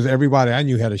Toyotas because everybody I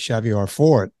knew had a Chevy or a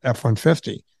Ford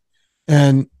F-150.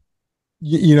 And,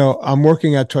 I'm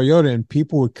working at Toyota, and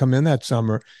people would come in that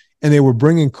summer and they were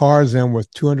bringing cars in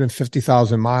with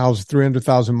 250,000 miles,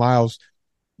 300,000 miles,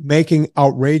 making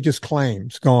outrageous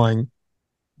claims going,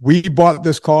 we bought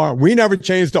this car. We never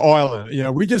changed the oil in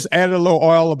it. We just added a little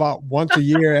oil about once a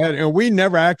year, and we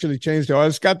never actually changed the oil.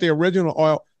 It's got the original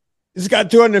oil. It's got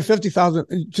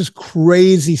 250,000, just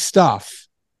crazy stuff,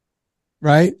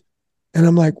 right? And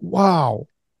I'm like, wow,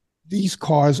 these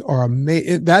cars are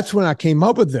amazing. That's when I came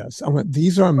up with this. I went,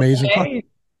 these are amazing cars.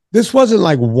 This wasn't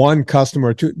like one customer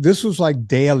or two. This was like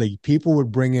daily. People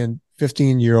would bring in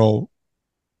 15-year-old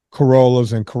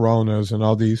Corollas and Coronas and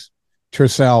all these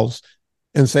Tercels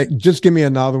and say, just give me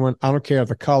another one. I don't care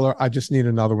the color. I just need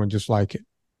another one just like it.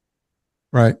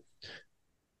 Right.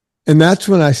 And that's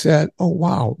when I said, oh,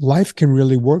 wow, life can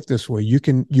really work this way. You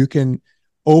can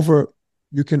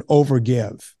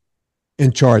overgive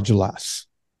and charge less.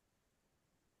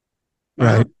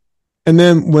 Right. And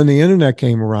then when the internet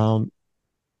came around,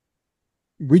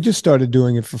 we just started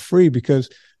doing it for free because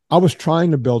I was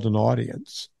trying to build an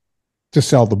audience to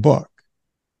sell the book.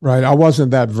 Right. I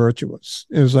wasn't that virtuous.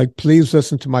 It was like, please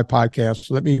listen to my podcast.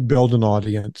 Let me build an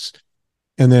audience.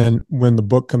 And then when the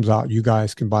book comes out, you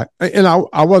guys can buy. And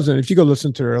I wasn't, if you go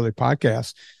listen to the early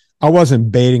podcasts, I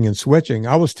wasn't baiting and switching.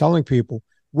 I was telling people,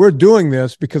 we're doing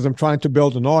this because I'm trying to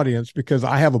build an audience because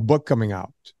I have a book coming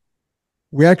out.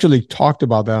 We actually talked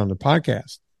about that on the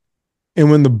podcast. And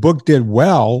when the book did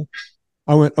well,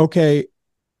 I went, okay,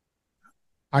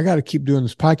 I got to keep doing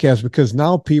this podcast because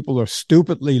now people are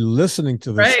stupidly listening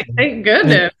to this. Right. Thank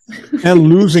goodness. And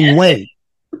losing weight.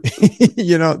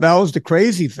 That was the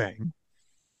crazy thing.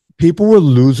 People were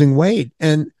losing weight.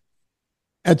 And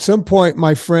at some point,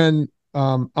 my friend,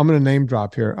 I'm going to name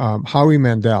drop here, Howie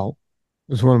Mandel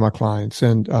was one of my clients.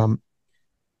 And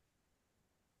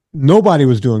nobody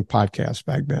was doing podcasts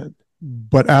back then,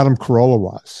 but Adam Carolla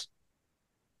was.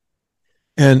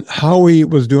 And Howie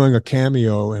was doing a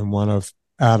cameo in one of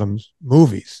Adam's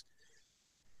movies.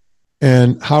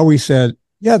 And Howie said,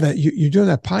 yeah, that you're doing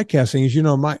that podcast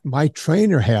thing. My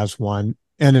trainer has one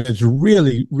and it's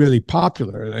really, really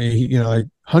popular. Like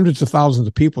hundreds of thousands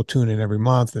of people tune in every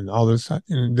month and all this.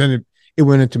 And then it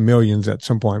went into millions at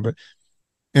some point.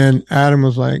 And Adam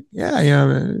was like, yeah,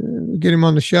 get him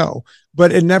on the show.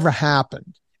 But it never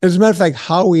happened. As a matter of fact,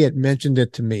 Howie had mentioned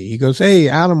it to me. He goes, hey,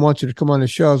 Adam wants you to come on the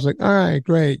show. I was like, all right,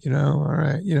 great. All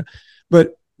right.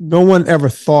 But no one ever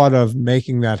thought of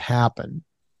making that happen.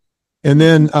 And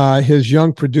then his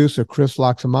young producer, Chris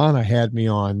Loxamana, had me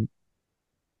on,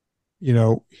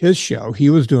 his show. He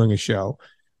was doing a show.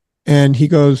 And he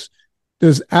goes,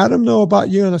 does Adam know about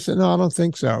you? And I said, no, I don't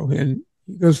think so. And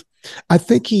he goes, I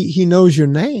think he knows your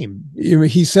name.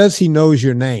 He says he knows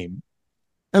your name.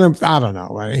 And I don't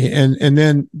know. And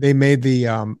then they made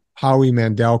the Howie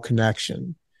Mandel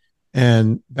connection.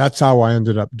 And that's how I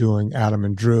ended up doing Adam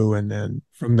and Drew. And then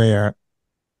from there,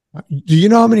 do you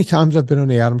know how many times I've been on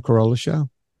the Adam Carolla show?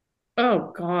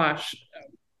 Oh, gosh.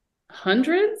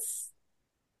 Hundreds?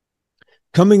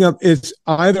 Coming up, it's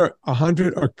either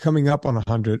 100 or coming up on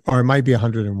 100, or it might be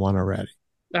 101 already.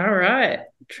 All right.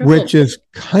 Which is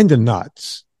kind of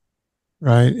nuts,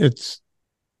 right?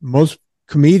 Most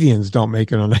comedians don't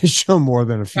make it on that show more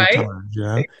than a few times.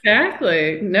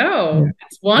 Exactly. No,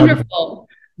 it's wonderful.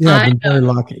 Yeah, I've been very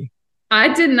lucky.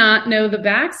 I did not know the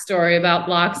backstory about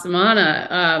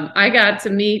Loxamana. I got to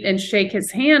meet and shake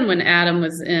his hand when Adam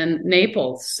was in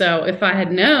Naples. So if I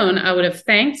had known, I would have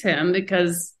thanked him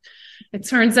because it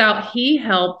turns out he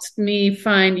helped me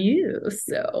find you.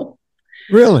 So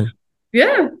really?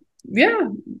 Yeah.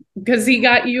 Because he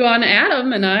got you on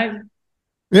Adam and I.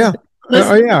 Yeah.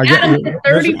 I got you. For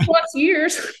 30 plus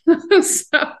years.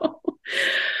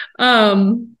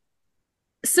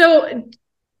 So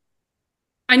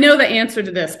I know the answer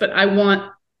to this, but I want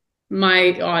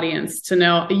my audience to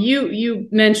know. You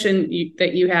mentioned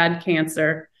that you had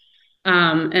cancer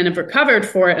and have recovered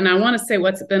for it. And I want to say,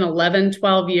 what's it been, 11,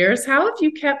 12 years? How have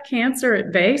you kept cancer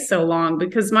at bay so long?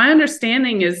 Because my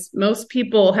understanding is most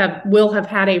people will have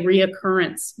had a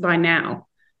reoccurrence by now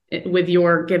with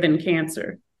your given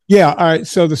cancer. Yeah. All right.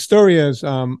 So the story is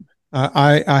I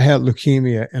had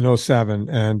leukemia in 2007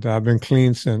 and I've been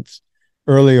clean since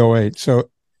early 2008. So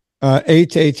 8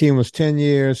 to 18 was 10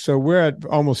 years. So we're at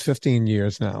almost 15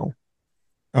 years now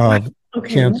of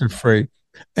cancer free.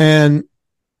 And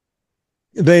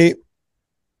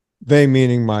they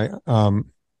meaning my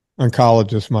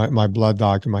oncologist, my blood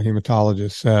doctor, my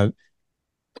hematologist said,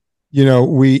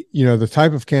 the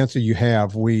type of cancer you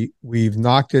have, we've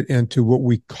knocked it into what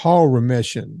we call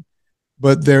remission,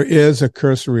 but there is a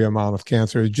cursory amount of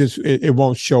cancer. It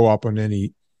won't show up on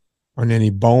any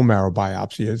bone marrow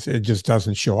biopsy. It just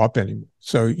doesn't show up anymore.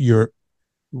 So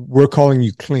we're calling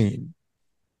you clean.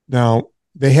 Now,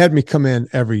 they had me come in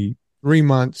every 3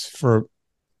 months for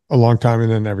a long time,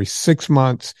 and then every 6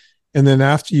 months. And then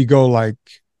after you go like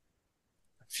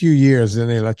a few years, then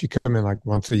they let you come in like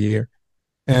once a year.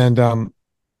 And,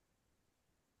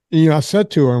 I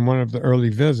said to her in one of the early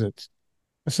visits,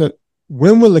 I said,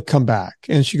 when will it come back?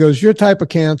 And she goes, your type of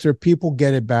cancer, people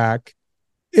get it back.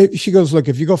 She goes, look,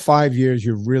 if you go 5 years,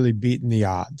 you're really beating the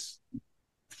odds.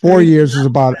 4 years is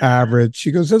about average.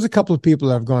 She goes, there's a couple of people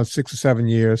that have gone 6 or 7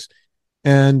 years.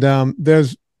 And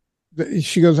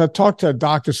she goes, I've talked to a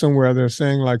doctor somewhere. They're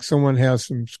saying like someone has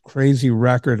some crazy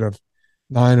record of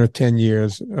 9 or 10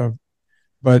 years,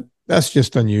 but that's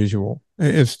just unusual.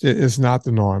 It's not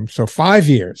the norm. So 5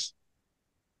 years.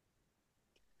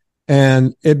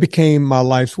 And it became my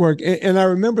life's work. And I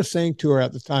remember saying to her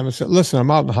at the time, I said, listen,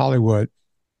 I'm out in Hollywood.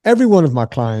 Every one of my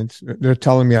clients, they're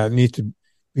telling me I need to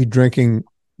be drinking,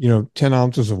 10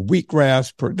 ounces of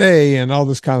wheatgrass per day and all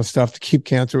this kind of stuff to keep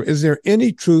cancer. Is there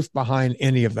any truth behind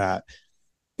any of that?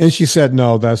 And she said,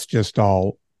 no, that's just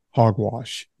all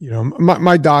hogwash.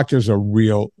 My doctors are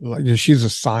real. Like, she's a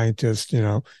scientist,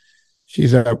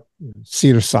 she's at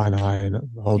Cedars-Sinai and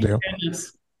the whole deal.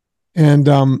 And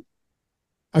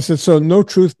I said, so no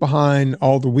truth behind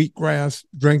all the wheatgrass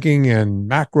drinking and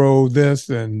macro this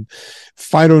and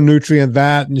phytonutrient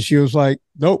that. And she was like,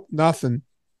 nope, nothing.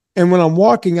 And when I'm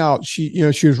walking out, she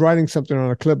was writing something on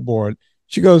a clipboard.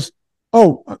 She goes,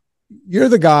 oh, you're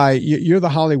the guy, you're the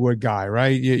Hollywood guy,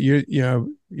 right?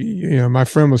 My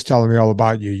friend was telling me all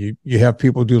about you. You have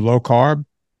people do low carb.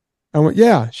 I went,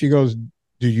 yeah. She goes,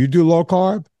 do you do low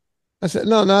carb? I said,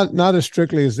 no, not as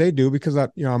strictly as they do, because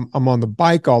I'm on the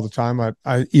bike all the time. I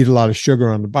eat a lot of sugar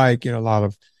on the bike, a lot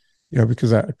of,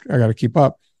 because I got to keep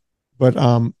up. But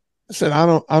I said, I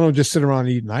don't just sit around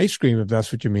eating ice cream, if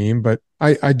that's what you mean, but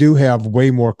I do have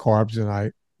way more carbs than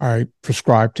I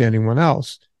prescribe to anyone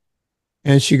else.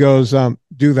 And she goes,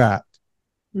 do that.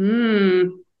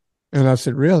 And I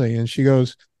said, really? And she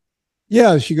goes,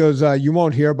 yeah. She goes, you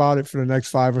won't hear about it for the next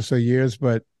 5 or so years,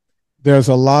 but there's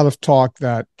a lot of talk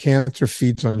that cancer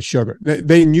feeds on sugar.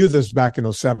 They knew this back in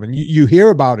 2007. You hear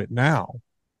about it now,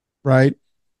 right?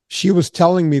 She was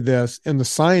telling me this in the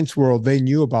science world. They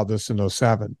knew about this in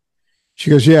 2007.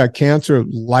 She goes, yeah, cancer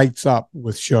lights up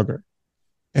with sugar.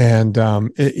 And,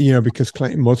 because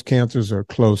most cancers are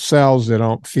closed cells. They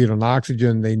don't feed on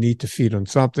oxygen. They need to feed on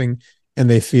something, and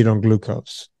they feed on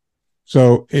glucose.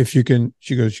 So if you can,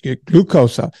 she goes, you get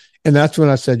glucose up. And that's when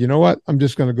I said, you know what? I'm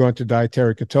just going to go into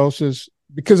dietary ketosis,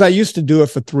 because I used to do it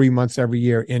for 3 months every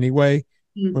year anyway,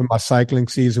 when my cycling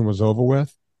season was over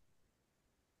with.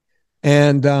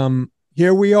 And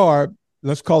here we are,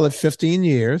 let's call it 15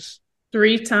 years.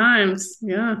 3 times.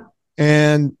 Yeah.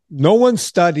 And no one's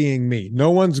studying me.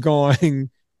 No one's going,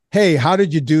 hey, how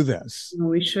did you do this? Well,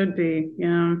 we should be.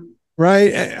 Yeah.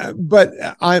 Right. But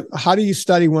how do you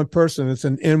study one person? It's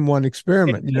an N1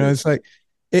 experiment. It's like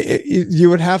you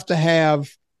would have to have,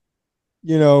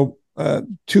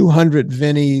 200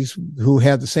 Vinnies who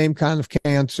had the same kind of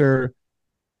cancer.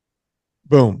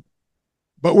 Boom.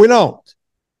 But we don't.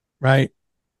 Right.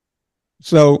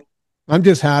 So I'm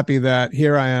just happy that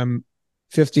here I am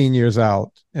 15 years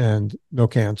out and no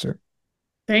cancer.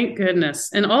 Thank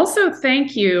goodness. And also,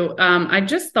 thank you. I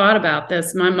just thought about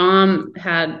this. My mom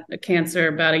had a cancer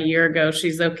about a year ago.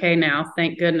 She's okay now.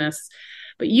 Thank goodness.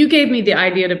 But you gave me the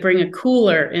idea to bring a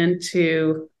cooler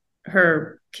into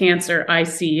her cancer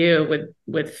ICU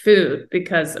with food,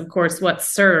 because of course what's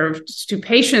served to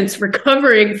patients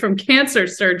recovering from cancer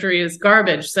surgery is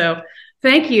garbage. So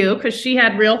thank you, because she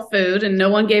had real food and no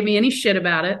one gave me any shit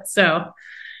about it. So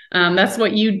that's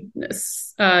what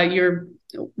your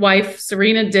wife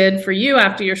Serena did for you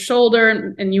after your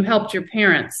shoulder, and you helped your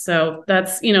parents. So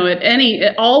that's,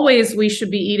 always we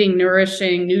should be eating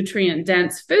nourishing, nutrient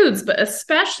dense foods, but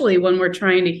especially when we're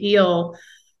trying to heal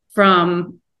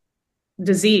from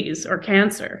disease or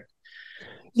cancer.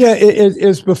 Yeah, it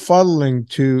is befuddling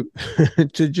to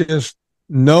to just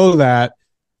know that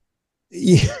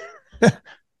you're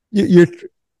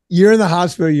in the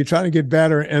hospital, you're trying to get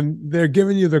better, and they're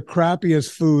giving you the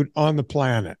crappiest food on the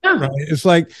planet. Yeah. Right? It's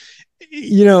like,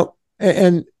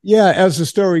 and yeah, as the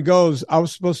story goes, I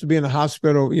was supposed to be in the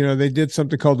hospital. They did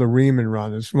something called the Riemann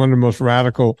run. It's one of the most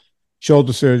radical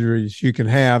shoulder surgeries you can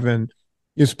have. And,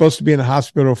 You're supposed to be in the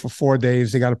hospital for 4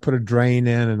 days. They got to put a drain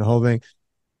in and the whole thing.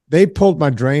 They pulled my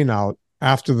drain out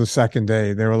after the second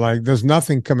day. They were like, there's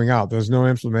nothing coming out. There's no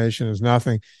inflammation. There's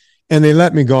nothing. And they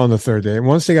let me go on the third day. And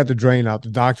once they got the drain out, the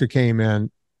doctor came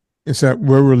in and said,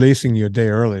 we're releasing you a day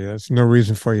early. There's no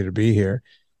reason for you to be here.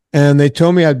 And they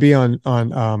told me I'd be on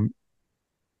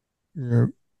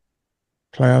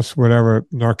class, whatever,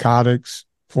 narcotics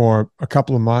for a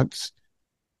couple of months.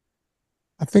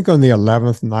 I think on the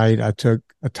 11th night, I took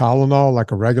a Tylenol, like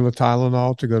a regular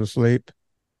Tylenol, to go to sleep.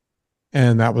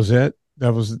 And that was it.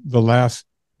 That was the last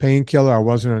painkiller. I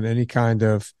wasn't on any kind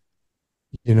of,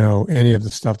 any of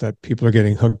the stuff that people are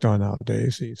getting hooked on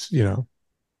nowadays. These, I don't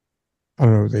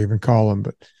know what they even call them,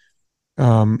 but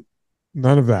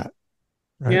none of that.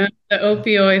 Right? Yeah, the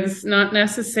opioids, not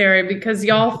necessary, because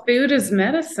y'all, food is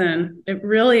medicine. It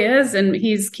really is. And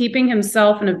he's keeping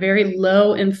himself in a very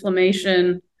low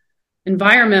inflammation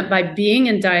environment by being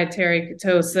in dietary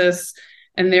ketosis,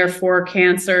 and therefore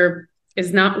cancer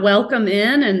is not welcome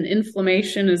in and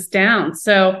inflammation is down.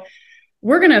 So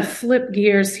we're going to flip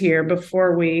gears here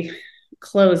before we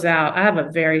close out. I have a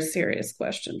very serious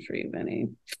question for you,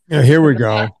 Vinnie. Yeah, here we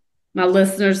go. My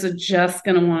listeners are just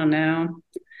going to want to know.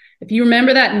 If you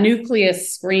remember that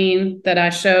nucleus screen that I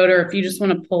showed, or if you just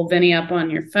want to pull Vinnie up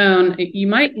on your phone, you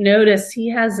might notice he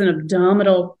has an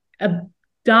abdominal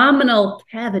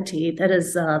cavity that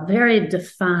is very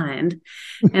defined.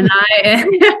 And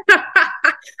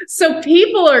so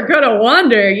people are going to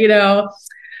wonder,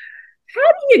 how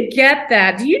do you get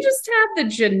that? Do you just have the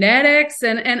genetics?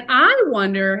 And I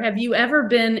wonder, have you ever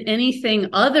been anything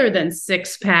other than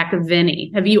six-pack Vinnie?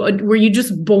 Were you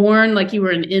just born like you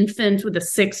were an infant with a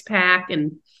six-pack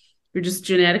and you're just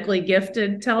genetically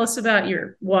gifted? Tell us about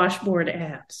your washboard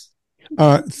abs.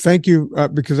 Thank you,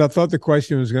 because I thought the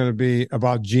question was going to be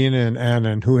about Gina and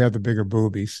Anna and who had the bigger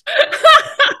boobies.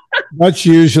 That's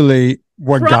usually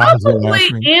what guys will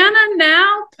ask me. Anna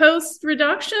now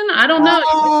post-reduction? I don't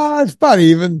know. It's about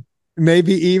even,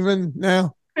 maybe even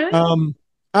now. Okay.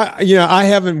 I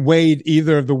haven't weighed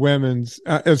either of the women's.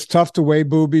 It's tough to weigh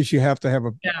boobies. You have to have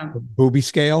a boobie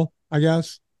scale, I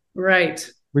guess. Right.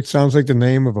 Which sounds like the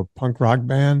name of a punk rock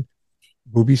band,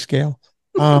 Boobie Scale.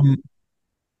 God,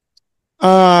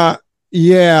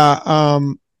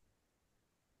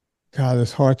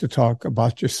 it's hard to talk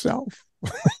about yourself.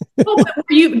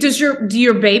 Do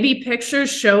your baby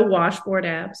pictures show washboard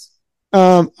abs?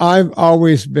 I've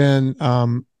always been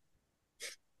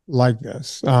like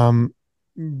this.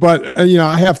 But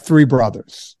I have 3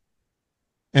 brothers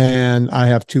and I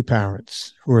have 2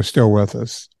 parents who are still with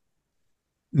us.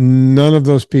 None of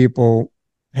those people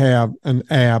have an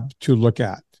ab to look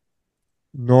at,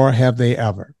 nor have they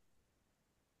ever.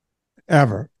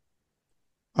 I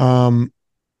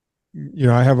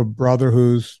have a brother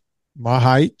who's my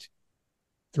height,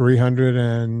 300,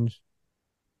 and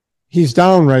he's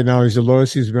down right now. He's the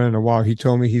lowest he's been in a while. He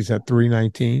told me he's at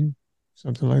 319,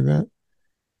 something like that.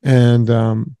 And,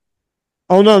 no.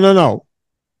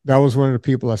 That was one of the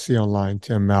people I see online,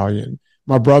 Tim Mallion.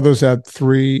 My brother's at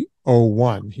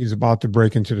 301. He's about to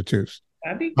break into the twos.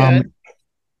 That'd be good.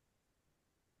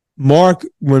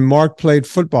 When Mark played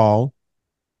football,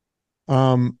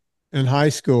 in high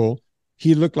school,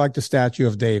 he looked like the statue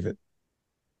of David.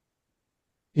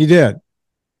 He did.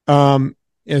 As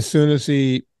soon as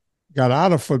he got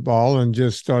out of football and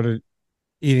just started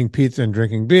eating pizza and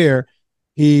drinking beer,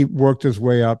 he worked his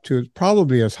way up to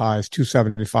probably as high as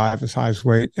 275, his highest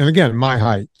weight. And again, my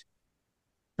height.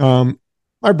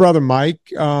 My brother Mike,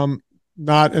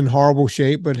 not in horrible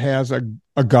shape, but has a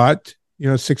gut,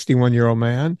 61-year-old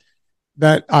man.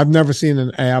 That I've never seen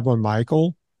an ab on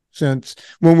Michael. Since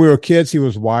when we were kids, he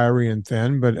was wiry and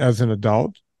thin, but as an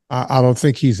adult, I don't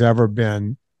think he's ever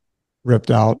been ripped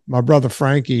out. My brother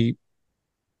Frankie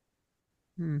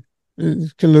can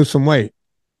lose some weight.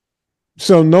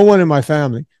 So no one in my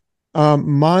family.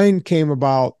 Mine came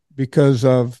about because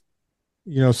of,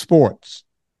 sports.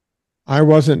 I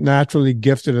wasn't naturally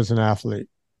gifted as an athlete.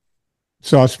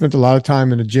 So I spent a lot of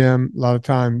time in the gym, a lot of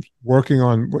time working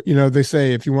on, they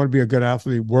say if you want to be a good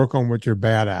athlete, work on what you're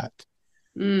bad at.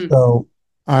 So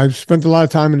I've spent a lot of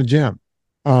time in the gym.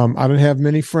 I didn't have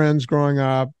many friends growing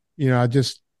up. I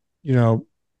just, I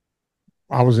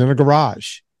was in a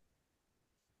garage.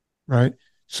 Right.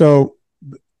 So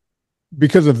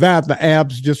because of that, the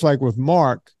abs, just like with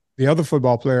Mark, the other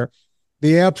football player,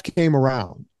 the abs came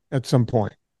around at some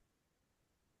point.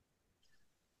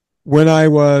 When I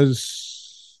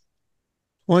was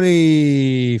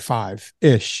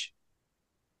 25-ish,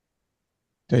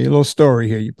 tell you a little story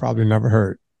here you probably never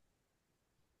heard.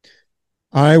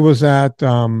 I was at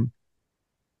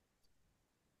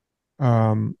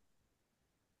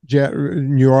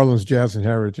New Orleans Jazz and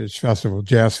Heritage Festival,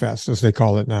 Jazz Fest, as they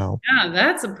call it now. Yeah,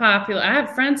 that's a popular. I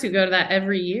have friends who go to that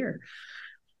every year.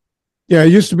 Yeah,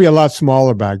 it used to be a lot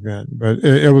smaller back then, but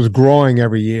it was growing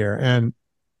every year. And,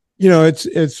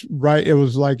 it's right. It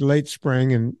was like late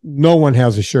spring and no one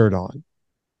has a shirt on.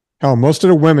 Hell, most of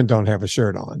the women don't have a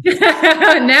shirt on.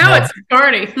 Now it's a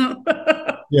party.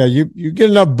 Yeah, you get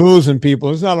enough booze in people.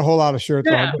 There's not a whole lot of shirts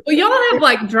on. Well, y'all have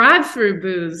like drive-through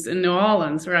booze in New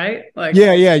Orleans, right? Like,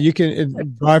 yeah, you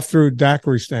can drive-through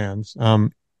daiquiri stands.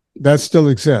 That still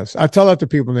exists. I tell that to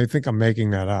people and they think I'm making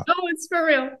that up. Oh, it's for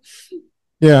real.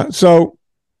 Yeah, so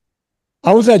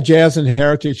I was at Jazz and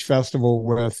Heritage Festival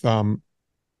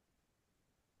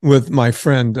with my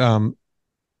friend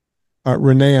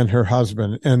Renee and her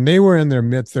husband, and they were in their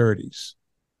mid-30s.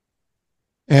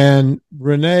 And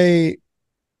Renee,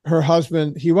 her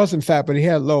husband, he wasn't fat, but he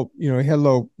had low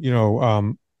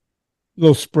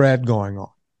spread going on.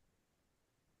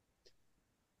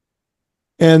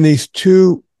 And these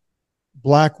two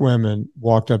Black women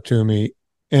walked up to me,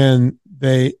 and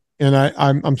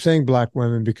I'm saying Black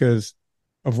women because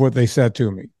of what they said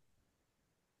to me.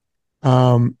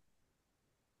 One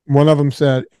of them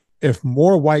said, if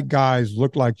more white guys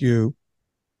look like you,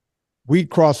 we'd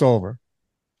cross over.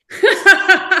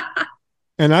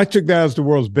 And I took that as the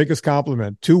world's biggest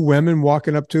compliment. Two women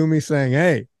walking up to me saying,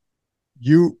 hey,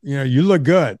 you look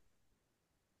good.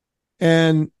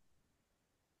 And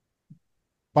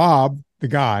Bob, the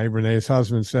guy, Renee's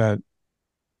husband, said,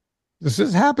 does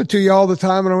this happen to you all the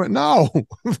time? And I went, no,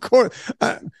 of course.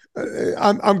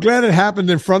 I'm glad it happened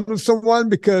in front of someone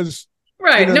because.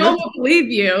 Right. No one will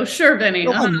believe you. Sure, Vinnie.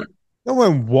 No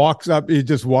one walks up. He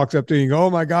just walks up to you and go, oh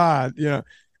my God.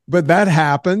 But that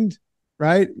happened.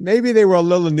 Right? Maybe they were a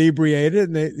little inebriated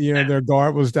and their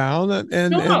guard was down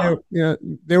and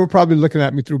they were probably looking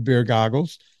at me through beer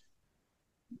goggles.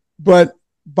 But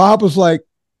Bob was like,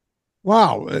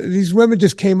 wow, these women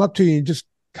just came up to you and just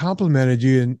complimented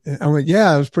you. And I went,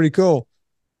 yeah, it was pretty cool.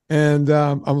 And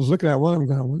I was looking at one of them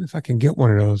going, I wonder if I can get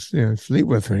one of those, sleep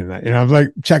with her tonight. I was like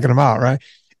checking them out. Right.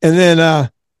 And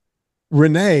then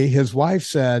Renee, his wife,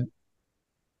 said,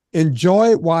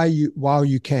 enjoy it while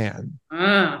you can.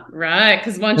 Right.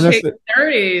 Because once you hit your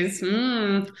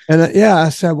 30s. And I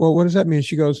said, well, what does that mean?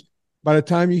 She goes, by the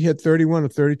time you hit 31 or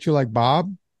 32 like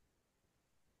Bob,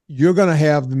 you're going to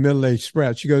have the middle-age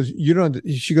spread. She goes, you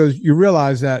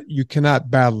realize that you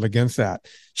cannot battle against that.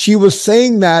 She was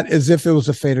saying that as if it was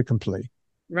a fait accompli.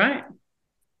 Right.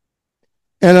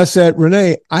 And I said,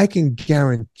 Renee, I can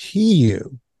guarantee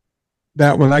you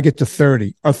that when I get to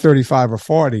 30 or 35 or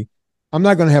 40, I'm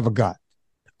not going to have a gut.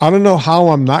 I don't know how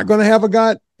I'm not going to have a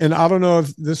gut. And I don't know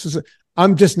if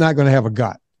I'm just not going to have a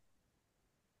gut.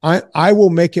 I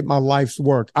will make it my life's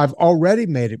work. I've already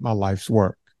made it my life's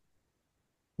work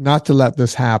not to let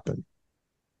this happen.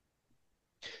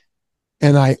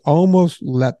 And I almost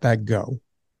let that go.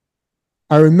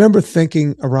 I remember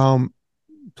thinking around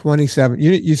 27,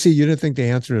 you see, you didn't think the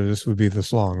answer to this would be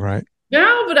this long, right?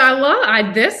 No, but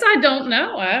I don't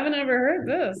know. I haven't ever heard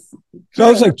this. So I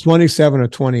was like 27 or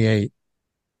 28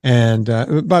 and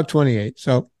about 28.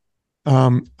 So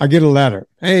I get a letter.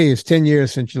 Hey, it's 10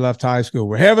 years since you left high school.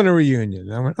 We're having a reunion.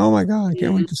 And I went, oh my God, I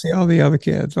can't wait to see all the other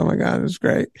kids. Oh my God, it's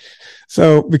great.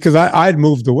 So because I'd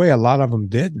moved away, a lot of them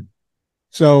didn't.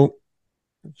 So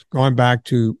going back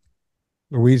to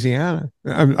Louisiana,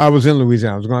 I was in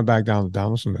Louisiana. I was going back down to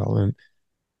Donaldsonville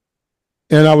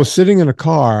and I was sitting in a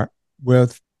car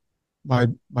with my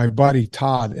buddy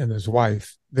Todd and his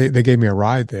wife. They gave me a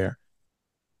ride there.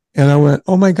 And I went,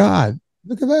 oh my God,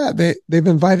 look at that. They've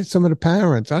invited some of the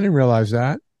parents. I didn't realize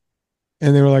that.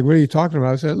 And they were like, what are you talking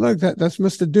about? I said, look, that's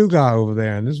Mr. Dugas over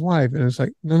there and his wife. And it's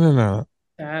like, no.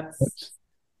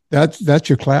 That's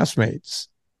your classmates.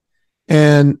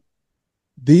 And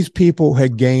these people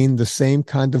had gained the same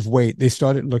kind of weight. They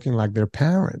started looking like their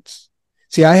parents.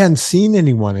 See, I hadn't seen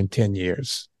anyone in 10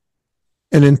 years.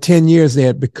 And in 10 years, they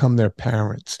had become their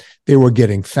parents. They were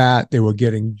getting fat. They were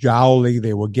getting jowly.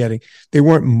 They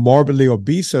weren't morbidly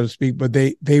obese, so to speak, but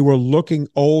they were looking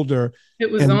older.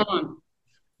 It was on.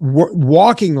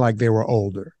 Walking like they were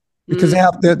older because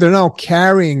they're now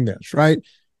carrying this, right?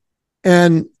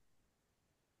 And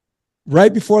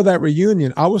right before that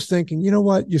reunion, I was thinking, you know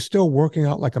what? You're still working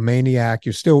out like a maniac.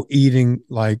 You're still eating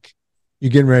like you're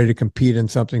getting ready to compete in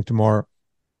something tomorrow.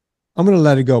 I'm going to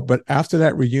let it go. But after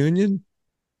that reunion,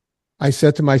 I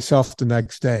said to myself the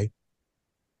next day,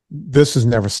 this is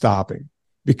never stopping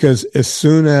because as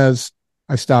soon as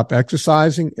I stop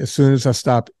exercising, as soon as I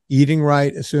stop eating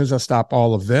right, as soon as I stop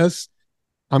all of this,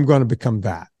 I'm going to become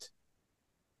that.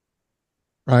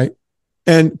 Right?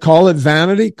 And call it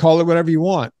vanity, call it whatever you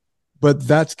want. but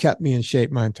that's kept me in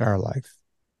shape my entire life.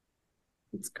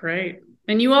 It's great.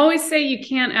 And you always say you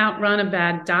can't outrun a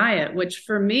bad diet, which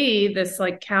for me, this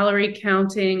like calorie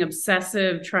counting,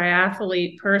 obsessive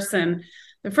triathlete person,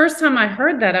 the first time I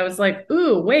heard that, I was like,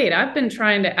 ooh, wait, I've been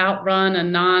trying to outrun a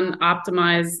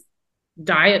non-optimized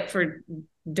diet for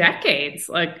decades,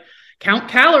 like count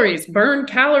calories, burn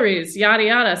calories, yada,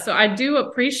 yada. So I do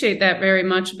appreciate that very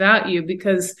much about you,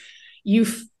 because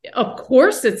of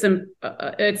course,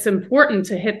 it's important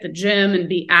to hit the gym and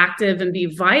be active and be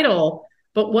vital,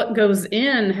 but what goes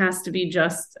in has to be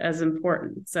just as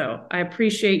important. So I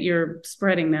appreciate your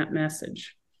spreading that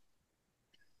message.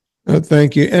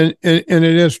 Thank you. And it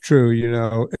is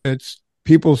true. It's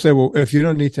people say, well, if you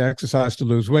don't need to exercise to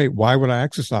lose weight, why would I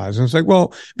exercise? And it's like,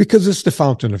 well, because it's the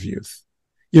fountain of youth.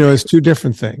 It's two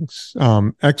different things.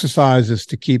 Exercise is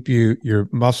to keep your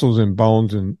muscles and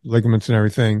bones and ligaments and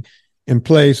everything in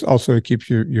place. Also, it keeps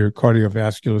your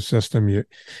cardiovascular system, your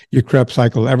Krebs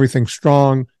cycle, everything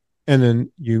strong. And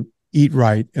then you eat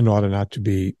right in order not to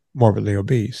be morbidly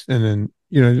obese. And then,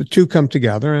 the two come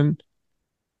together and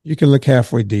you can look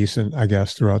halfway decent, I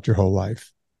guess, throughout your whole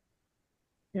life.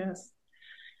 Yes.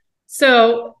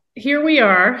 So here we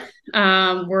are.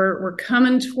 We're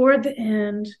coming toward the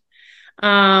end.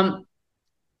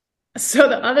 So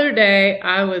the other day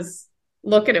I was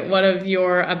looking at one of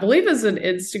your, I believe it was an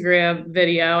Instagram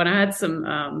video, and I had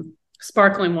some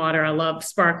sparkling water. I love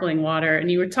sparkling water. And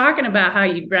you were talking about how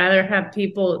you'd rather have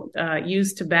people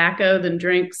use tobacco than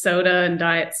drink soda and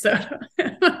diet soda.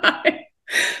 I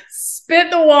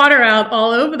spit the water out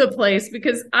all over the place,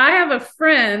 because I have a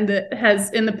friend that has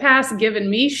in the past given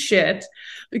me shit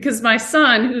because my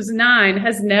son, who's 9,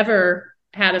 has never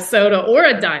had a soda or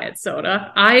a diet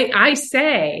soda. I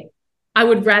say I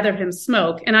would rather him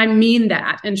smoke, and I mean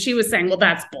that. And she was saying, well,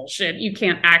 that's bullshit. You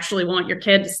can't actually want your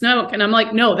kid to smoke. And I'm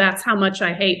like, no, that's how much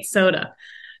I hate soda.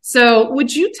 So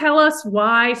would you tell us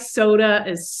why soda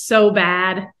is so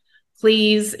bad?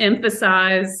 Please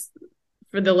emphasize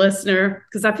for the listener,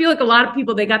 because I feel like a lot of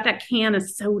people, they got that can of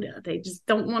soda. They just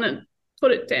don't want to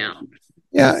put it down.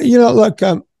 Yeah. Look,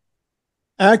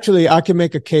 actually, I can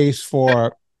make a case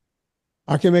for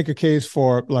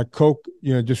like Coke,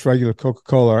 just regular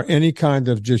Coca-Cola or any kind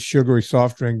of just sugary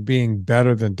soft drink being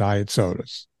better than diet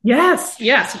sodas. Yes.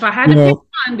 If I had to pick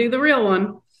one, do the real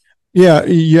one. Yeah.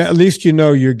 At least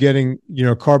you're getting,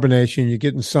 carbonation, you're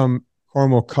getting some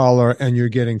caramel color, and you're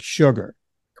getting sugar.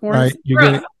 Right?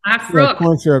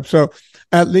 Corn syrup. So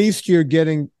at least you're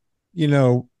getting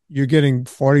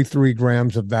 43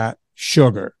 grams of that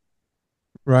sugar,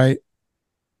 right?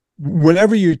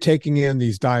 Whenever you're taking in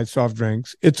these diet soft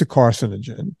drinks, it's a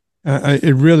carcinogen.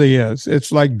 It really is.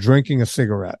 It's like drinking a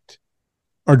cigarette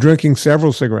or drinking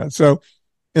several cigarettes. So,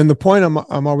 and the point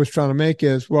I'm always trying to make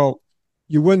is, well,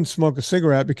 you wouldn't smoke a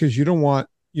cigarette because you don't want,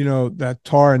 that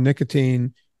tar and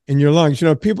nicotine in your lungs.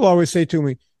 People always say to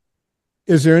me,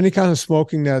 is there any kind of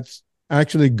smoking that's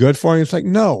actually good for you? It's like,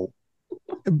 no,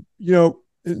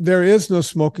 there is no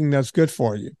smoking that's good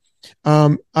for you.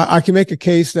 I can make a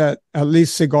case that at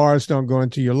least cigars don't go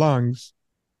into your lungs,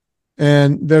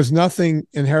 and there's nothing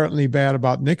inherently bad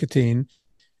about nicotine,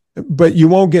 but you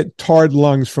won't get tarred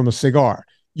lungs from a cigar.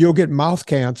 You'll get mouth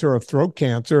cancer or throat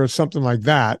cancer or something like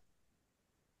that,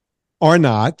 or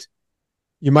not.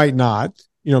 You might not.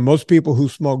 Most people who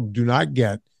smoke do not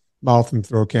get mouth and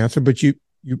throat cancer, but you're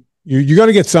going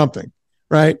to get something,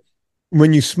 right?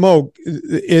 When you smoke,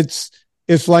 it's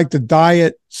like the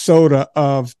diet soda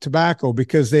of tobacco,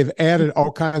 because they've added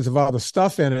all kinds of other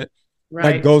stuff in it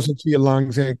that goes into your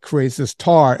lungs, and it creates this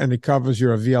tar, and it covers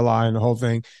your alveoli and the whole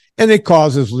thing, and it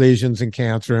causes lesions and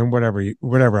cancer and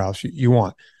whatever else you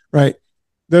want, right?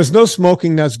 There's no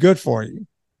smoking that's good for you,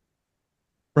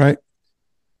 right?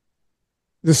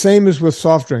 The same is with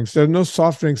soft drinks. There's no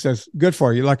soft drinks that's good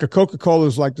for you. Like a Coca-Cola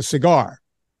is like the cigar.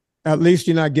 At least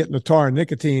you're not getting the tar and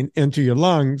nicotine into your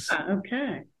lungs.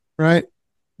 Okay. Right?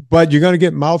 But you're going to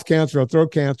get mouth cancer or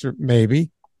throat cancer, maybe,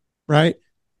 right?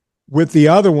 With the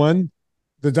other one,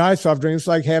 the diet soft drink, it's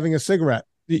like having a cigarette.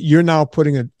 You're now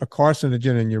putting a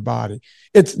carcinogen in your body.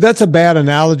 That's a bad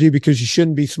analogy, because you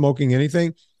shouldn't be smoking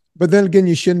anything. But then again,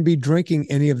 you shouldn't be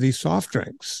drinking any of these soft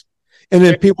drinks. And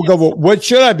then people go, well, what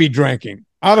should I be drinking?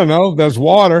 I don't know. There's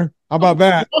water. How about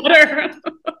that?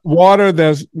 Water.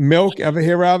 There's milk. Ever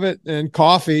hear of it? And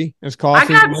coffee. There's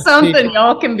coffee. I got something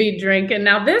y'all can be drinking.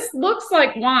 Now, this looks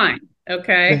like wine.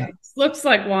 Okay. Yeah. This looks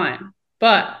like wine,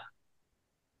 but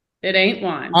it ain't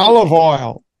wine. Olive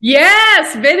oil.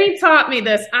 Yes. Vinnie taught me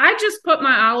this. I just put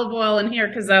my olive oil in here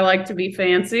because I like to be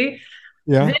fancy.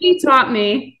 Yeah. Vinnie taught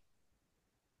me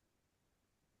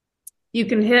you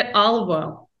can hit olive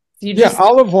oil You just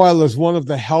olive oil is one of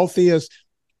the healthiest.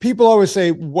 People always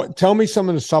say, tell me some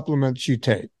of the supplements you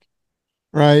take.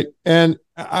 Right. And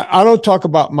I don't talk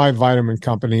about my vitamin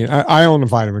company. I own a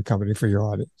vitamin company for your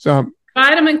audience.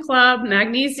 Vitamin Club,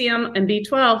 magnesium, and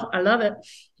B12. I love it.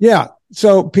 Yeah.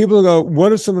 So people go,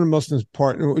 what are some of the most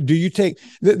important? Do you take,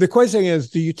 the question is,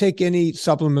 do you take any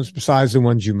supplements besides the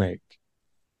ones you make?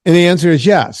 And the answer is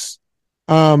yes.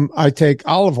 I take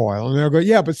olive oil. And they'll go,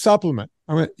 yeah, but supplement.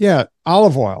 I went, yeah,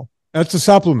 olive oil. That's a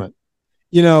supplement.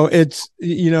 It's,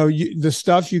 the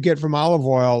stuff you get from olive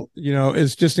oil,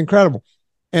 is just incredible.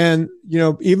 And,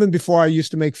 even before I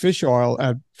used to make fish oil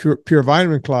at Pure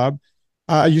Vitamin Club,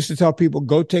 I used to tell people,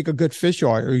 go take a good fish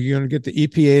oil. You're going to get the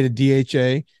EPA to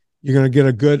DHA. You're going to get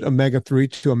a good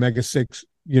omega-3 to omega-6,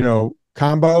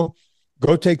 combo.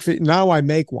 Go take fish. Now I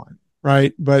make one,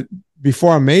 right? But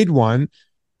before I made one,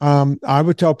 I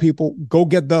would tell people, go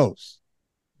get those.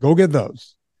 Go get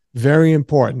those. Very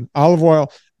important. Olive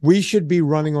oil. We should be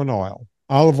running on oil.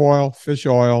 Olive oil, fish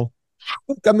oil.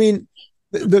 I mean,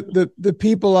 the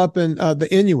people up in the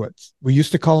Inuits, we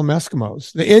used to call them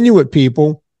Eskimos. The Inuit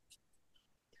people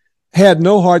had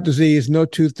no heart disease, no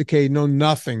tooth decay, no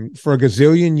nothing for a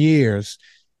gazillion years.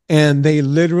 And they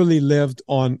literally lived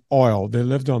on oil. They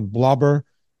lived on blubber.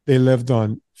 They lived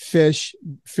on fish.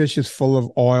 Fish is full of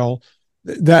oil.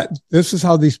 This is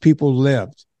how these people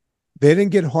lived. They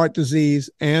didn't get heart disease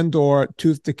and or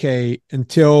tooth decay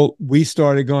until we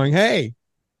started going, hey,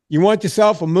 you want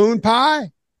yourself a moon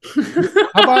pie?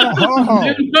 How about a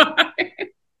ho-ho?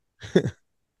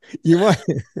 You want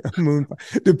a moon pie?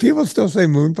 Do people still say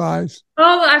moon pies?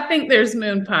 Oh, I think there's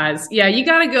moon pies. Yeah, you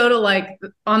got to go to like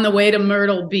on the way to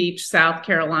Myrtle Beach, South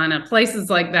Carolina, places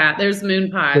like that. There's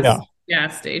moon pies. Yeah.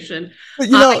 Gas station. But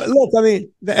look, I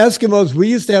mean, the Eskimos, we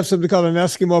used to have something called an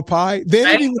Eskimo pie. They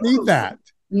didn't even eat that.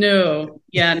 No,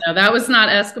 that was not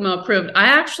Eskimo approved. I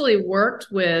actually worked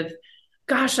with,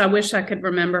 gosh, I wish I could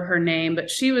remember her name, but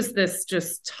she was this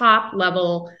just top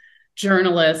level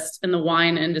journalist in the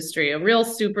wine industry, a real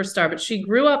superstar, but she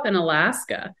grew up in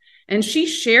Alaska. And she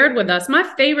shared with us, my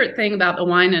favorite thing about the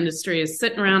wine industry is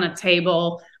sitting around a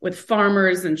table with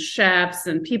farmers and chefs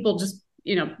and people just,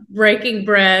 breaking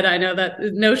bread. I know that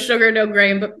no sugar, no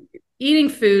grain, but eating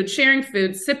food, sharing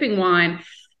food, sipping wine.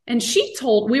 And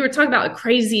we were talking about the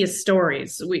craziest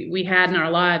stories we had in our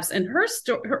lives. And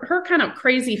her kind of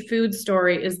crazy food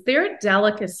story is their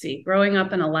delicacy growing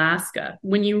up in Alaska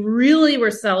when you really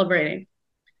were celebrating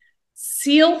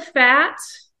seal fat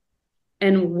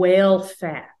and whale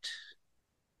fat.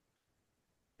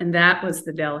 And that was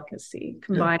the delicacy,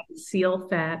 combining seal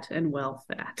fat and whale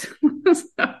fat.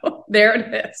 So there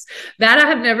it is. That I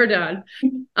have never done.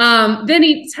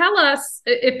 Vinnie, tell us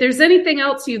if there's anything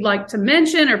else you'd like to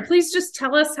mention, or please just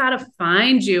tell us how to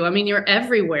find you. I mean, you're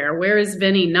everywhere. Where is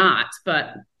Vinnie not?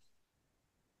 But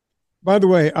by the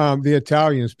way, the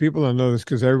Italians, people don't know this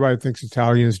because everybody thinks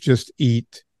Italians just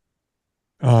eat.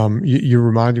 You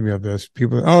reminded me of this.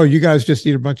 People, oh, you guys just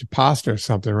eat a bunch of pasta or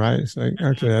something, right? It's like,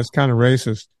 okay, that's kind of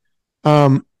racist.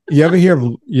 You ever hear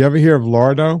of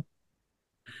lardo?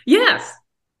 Yes.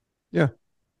 Yeah.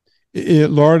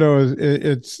 Lardo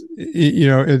is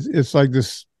it's like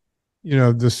this,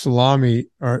 the salami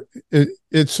or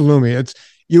it's salumi.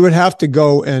 You would have to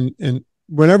go and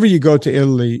whenever you go to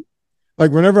Italy,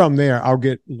 like whenever I'm there, I'll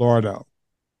get lardo.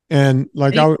 And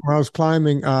like when I was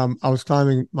climbing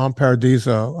Mount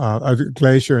Paradiso, a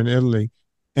glacier in Italy,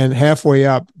 and halfway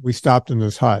up we stopped in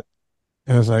this hut,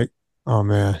 and I was like, "Oh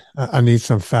man, I need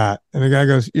some fat." And the guy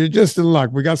goes, "You're just in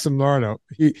luck. We got some lardo."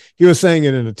 He was saying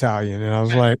it in Italian, and I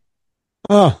was like,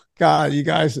 "Oh God, you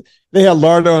guys!" They had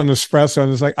lardo and espresso,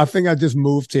 and it's like, I think I just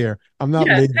moved here. I'm not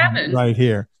living right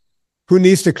here. Who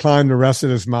needs to climb the rest of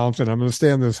this mountain? I'm going to stay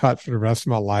in this hut for the rest of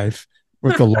my life.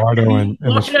 With the lardo and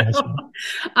espresso.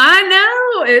 I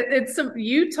know it's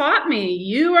you taught me.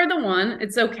 You are the one.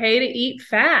 It's okay to eat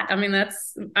fat. I mean,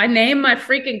 I named my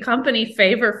freaking company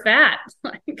Favor Fat.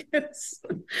 Like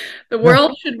the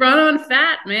world should run on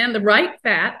fat, man. The right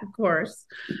fat, of course.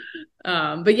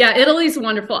 But yeah, Italy's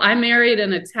wonderful. I married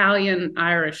an Italian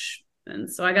Irish,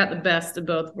 and so I got the best of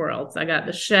both worlds. I got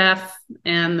the chef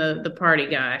and the party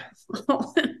guy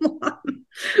all in one.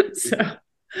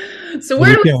 So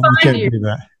where do we find you?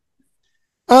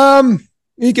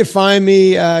 You can find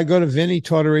me, go to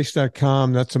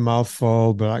VinnieTortorich.com. That's a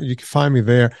mouthful, but you can find me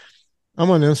there. I'm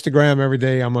on Instagram every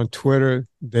day. I'm on Twitter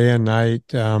day and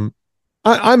night. I'm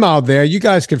out there. You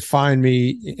guys can find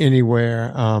me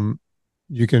anywhere.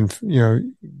 You can,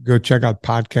 go check out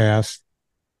podcasts.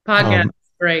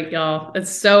 Great, y'all. It's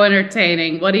so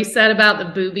entertaining. What he said about the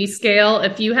Boobie scale,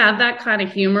 if you have that kind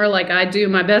of humor like I do,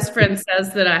 my best friend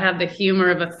says that I have the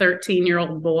humor of a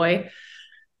 13-year-old boy.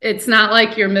 It's not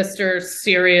like you're Mr.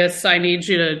 Serious. I need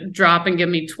you to drop and give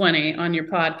me 20 on your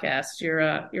podcast. You're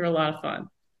a lot of fun.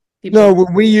 No,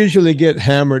 we usually get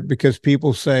hammered because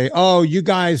people say, "Oh, you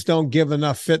guys don't give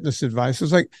enough fitness advice."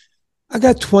 It's like, I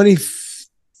got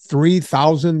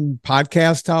 23,000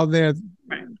 podcasts out there.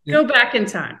 Right. Go back in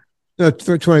time. No,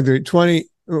 20,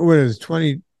 what is it,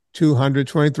 2,200,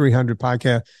 2,300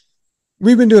 podcasts.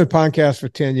 We've been doing podcasts for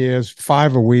 10 years,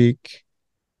 5 a week.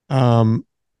 We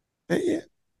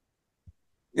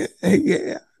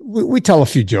tell a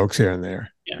few jokes here and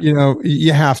there. Yeah. You know,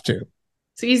 you have to.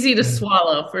 It's easy to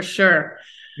swallow for sure.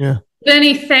 Yeah.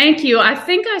 Vinnie, thank you. I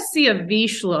think I see a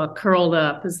Vishla curled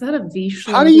up. Is that a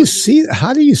Vishla? How do you see that?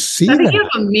 I think you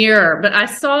have a mirror, but I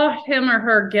saw him or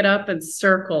her get up and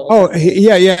circle. Oh,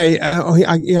 yeah.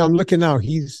 I'm looking now.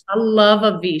 I love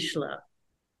a Vishla.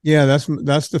 Yeah,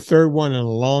 that's the third one in a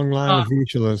long line of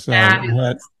Vishlas.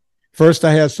 First,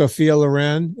 I had Sophia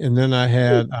Loren, and then I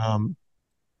had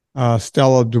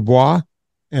Stella Dubois,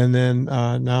 and then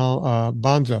now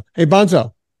Bonzo. Hey,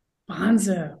 Bonzo.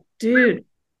 Bonzo, dude.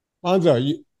 Bonzo,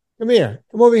 come here.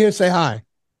 Come over here and say hi.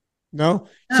 No?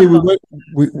 See, we went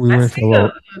for a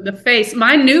little. The face.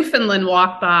 My Newfoundland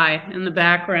walked by in the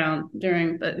background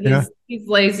he's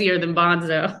lazier than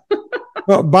Bonzo.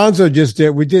 Well, Bonzo just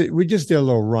did. We just did a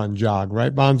little run jog,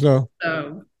 right, Bonzo?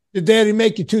 Oh. Did Daddy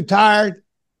make you too tired?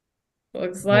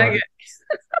 Looks like it.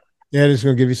 Daddy's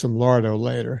going to give you some Lardo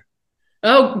later.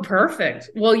 Oh,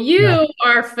 perfect. Well, you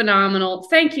are phenomenal.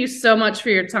 Thank you so much for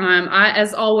your time.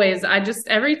 As always,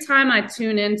 every time I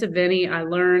tune into Vinnie, I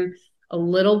learn a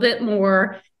little bit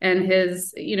more, and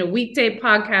his, weekday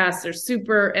podcasts are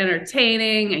super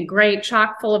entertaining and great,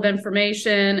 chock full of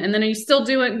information. And then he's still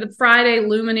doing the Friday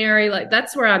Luminary. Like,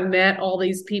 that's where I met all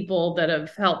these people that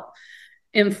have helped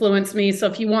influence me. So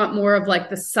if you want more of like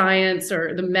the science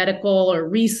or the medical or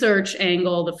research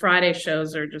angle, the Friday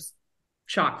shows are just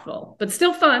chock full, but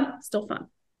still fun.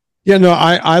 Yeah, no,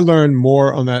 I learned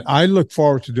more on that. I look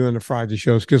forward to doing the Friday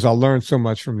shows because I learned so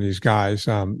much from these guys.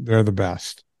 They're the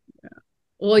best. Yeah.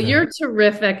 Well, you're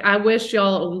terrific. I wish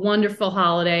y'all a wonderful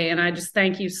holiday, and I just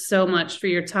thank you so much for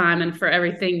your time and for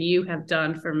everything you have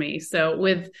done for me. So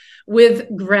with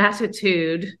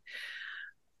gratitude,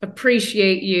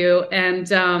 appreciate you. And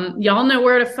y'all know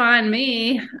where to find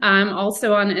me. I'm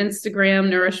also on Instagram,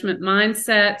 Nourishment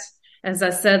Mindset. As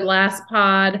I said last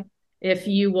pod, if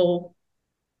you will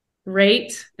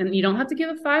rate, and you don't have to give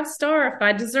a 5-star. If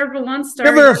I deserve a 1-star,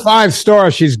 give her a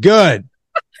 5-star. She's good.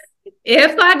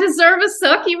 If I deserve a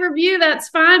sucky review, that's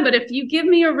fine. But if you give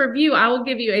me a review, I will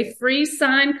give you a free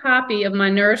signed copy of my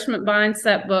Nourishment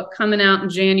Mindset book coming out in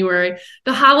January.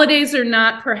 The holidays are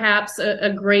not perhaps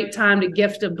a great time to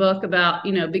gift a book about,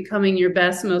 becoming your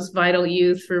best, most vital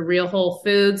youth through real whole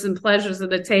foods and pleasures of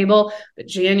the table. But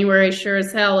January sure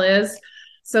as hell is.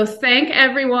 So thank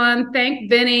everyone. Thank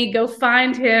Vinnie. Go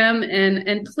find him.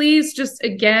 And please just,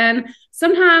 again,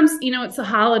 sometimes, it's a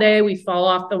holiday. We fall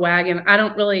off the wagon.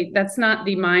 That's not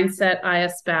the mindset I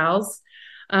espouse.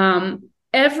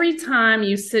 Every time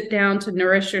you sit down to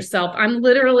nourish yourself, I'm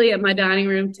literally at my dining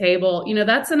room table.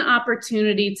 That's an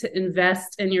opportunity to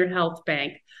invest in your health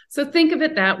bank. So think of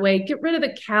it that way. Get rid of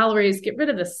the calories, get rid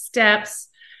of the steps,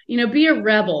 be a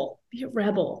rebel,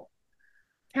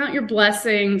 count your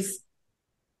blessings.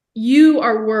 You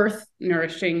are worth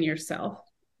nourishing yourself.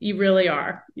 You really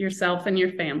are, yourself and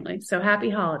your family. So happy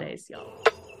holidays, y'all.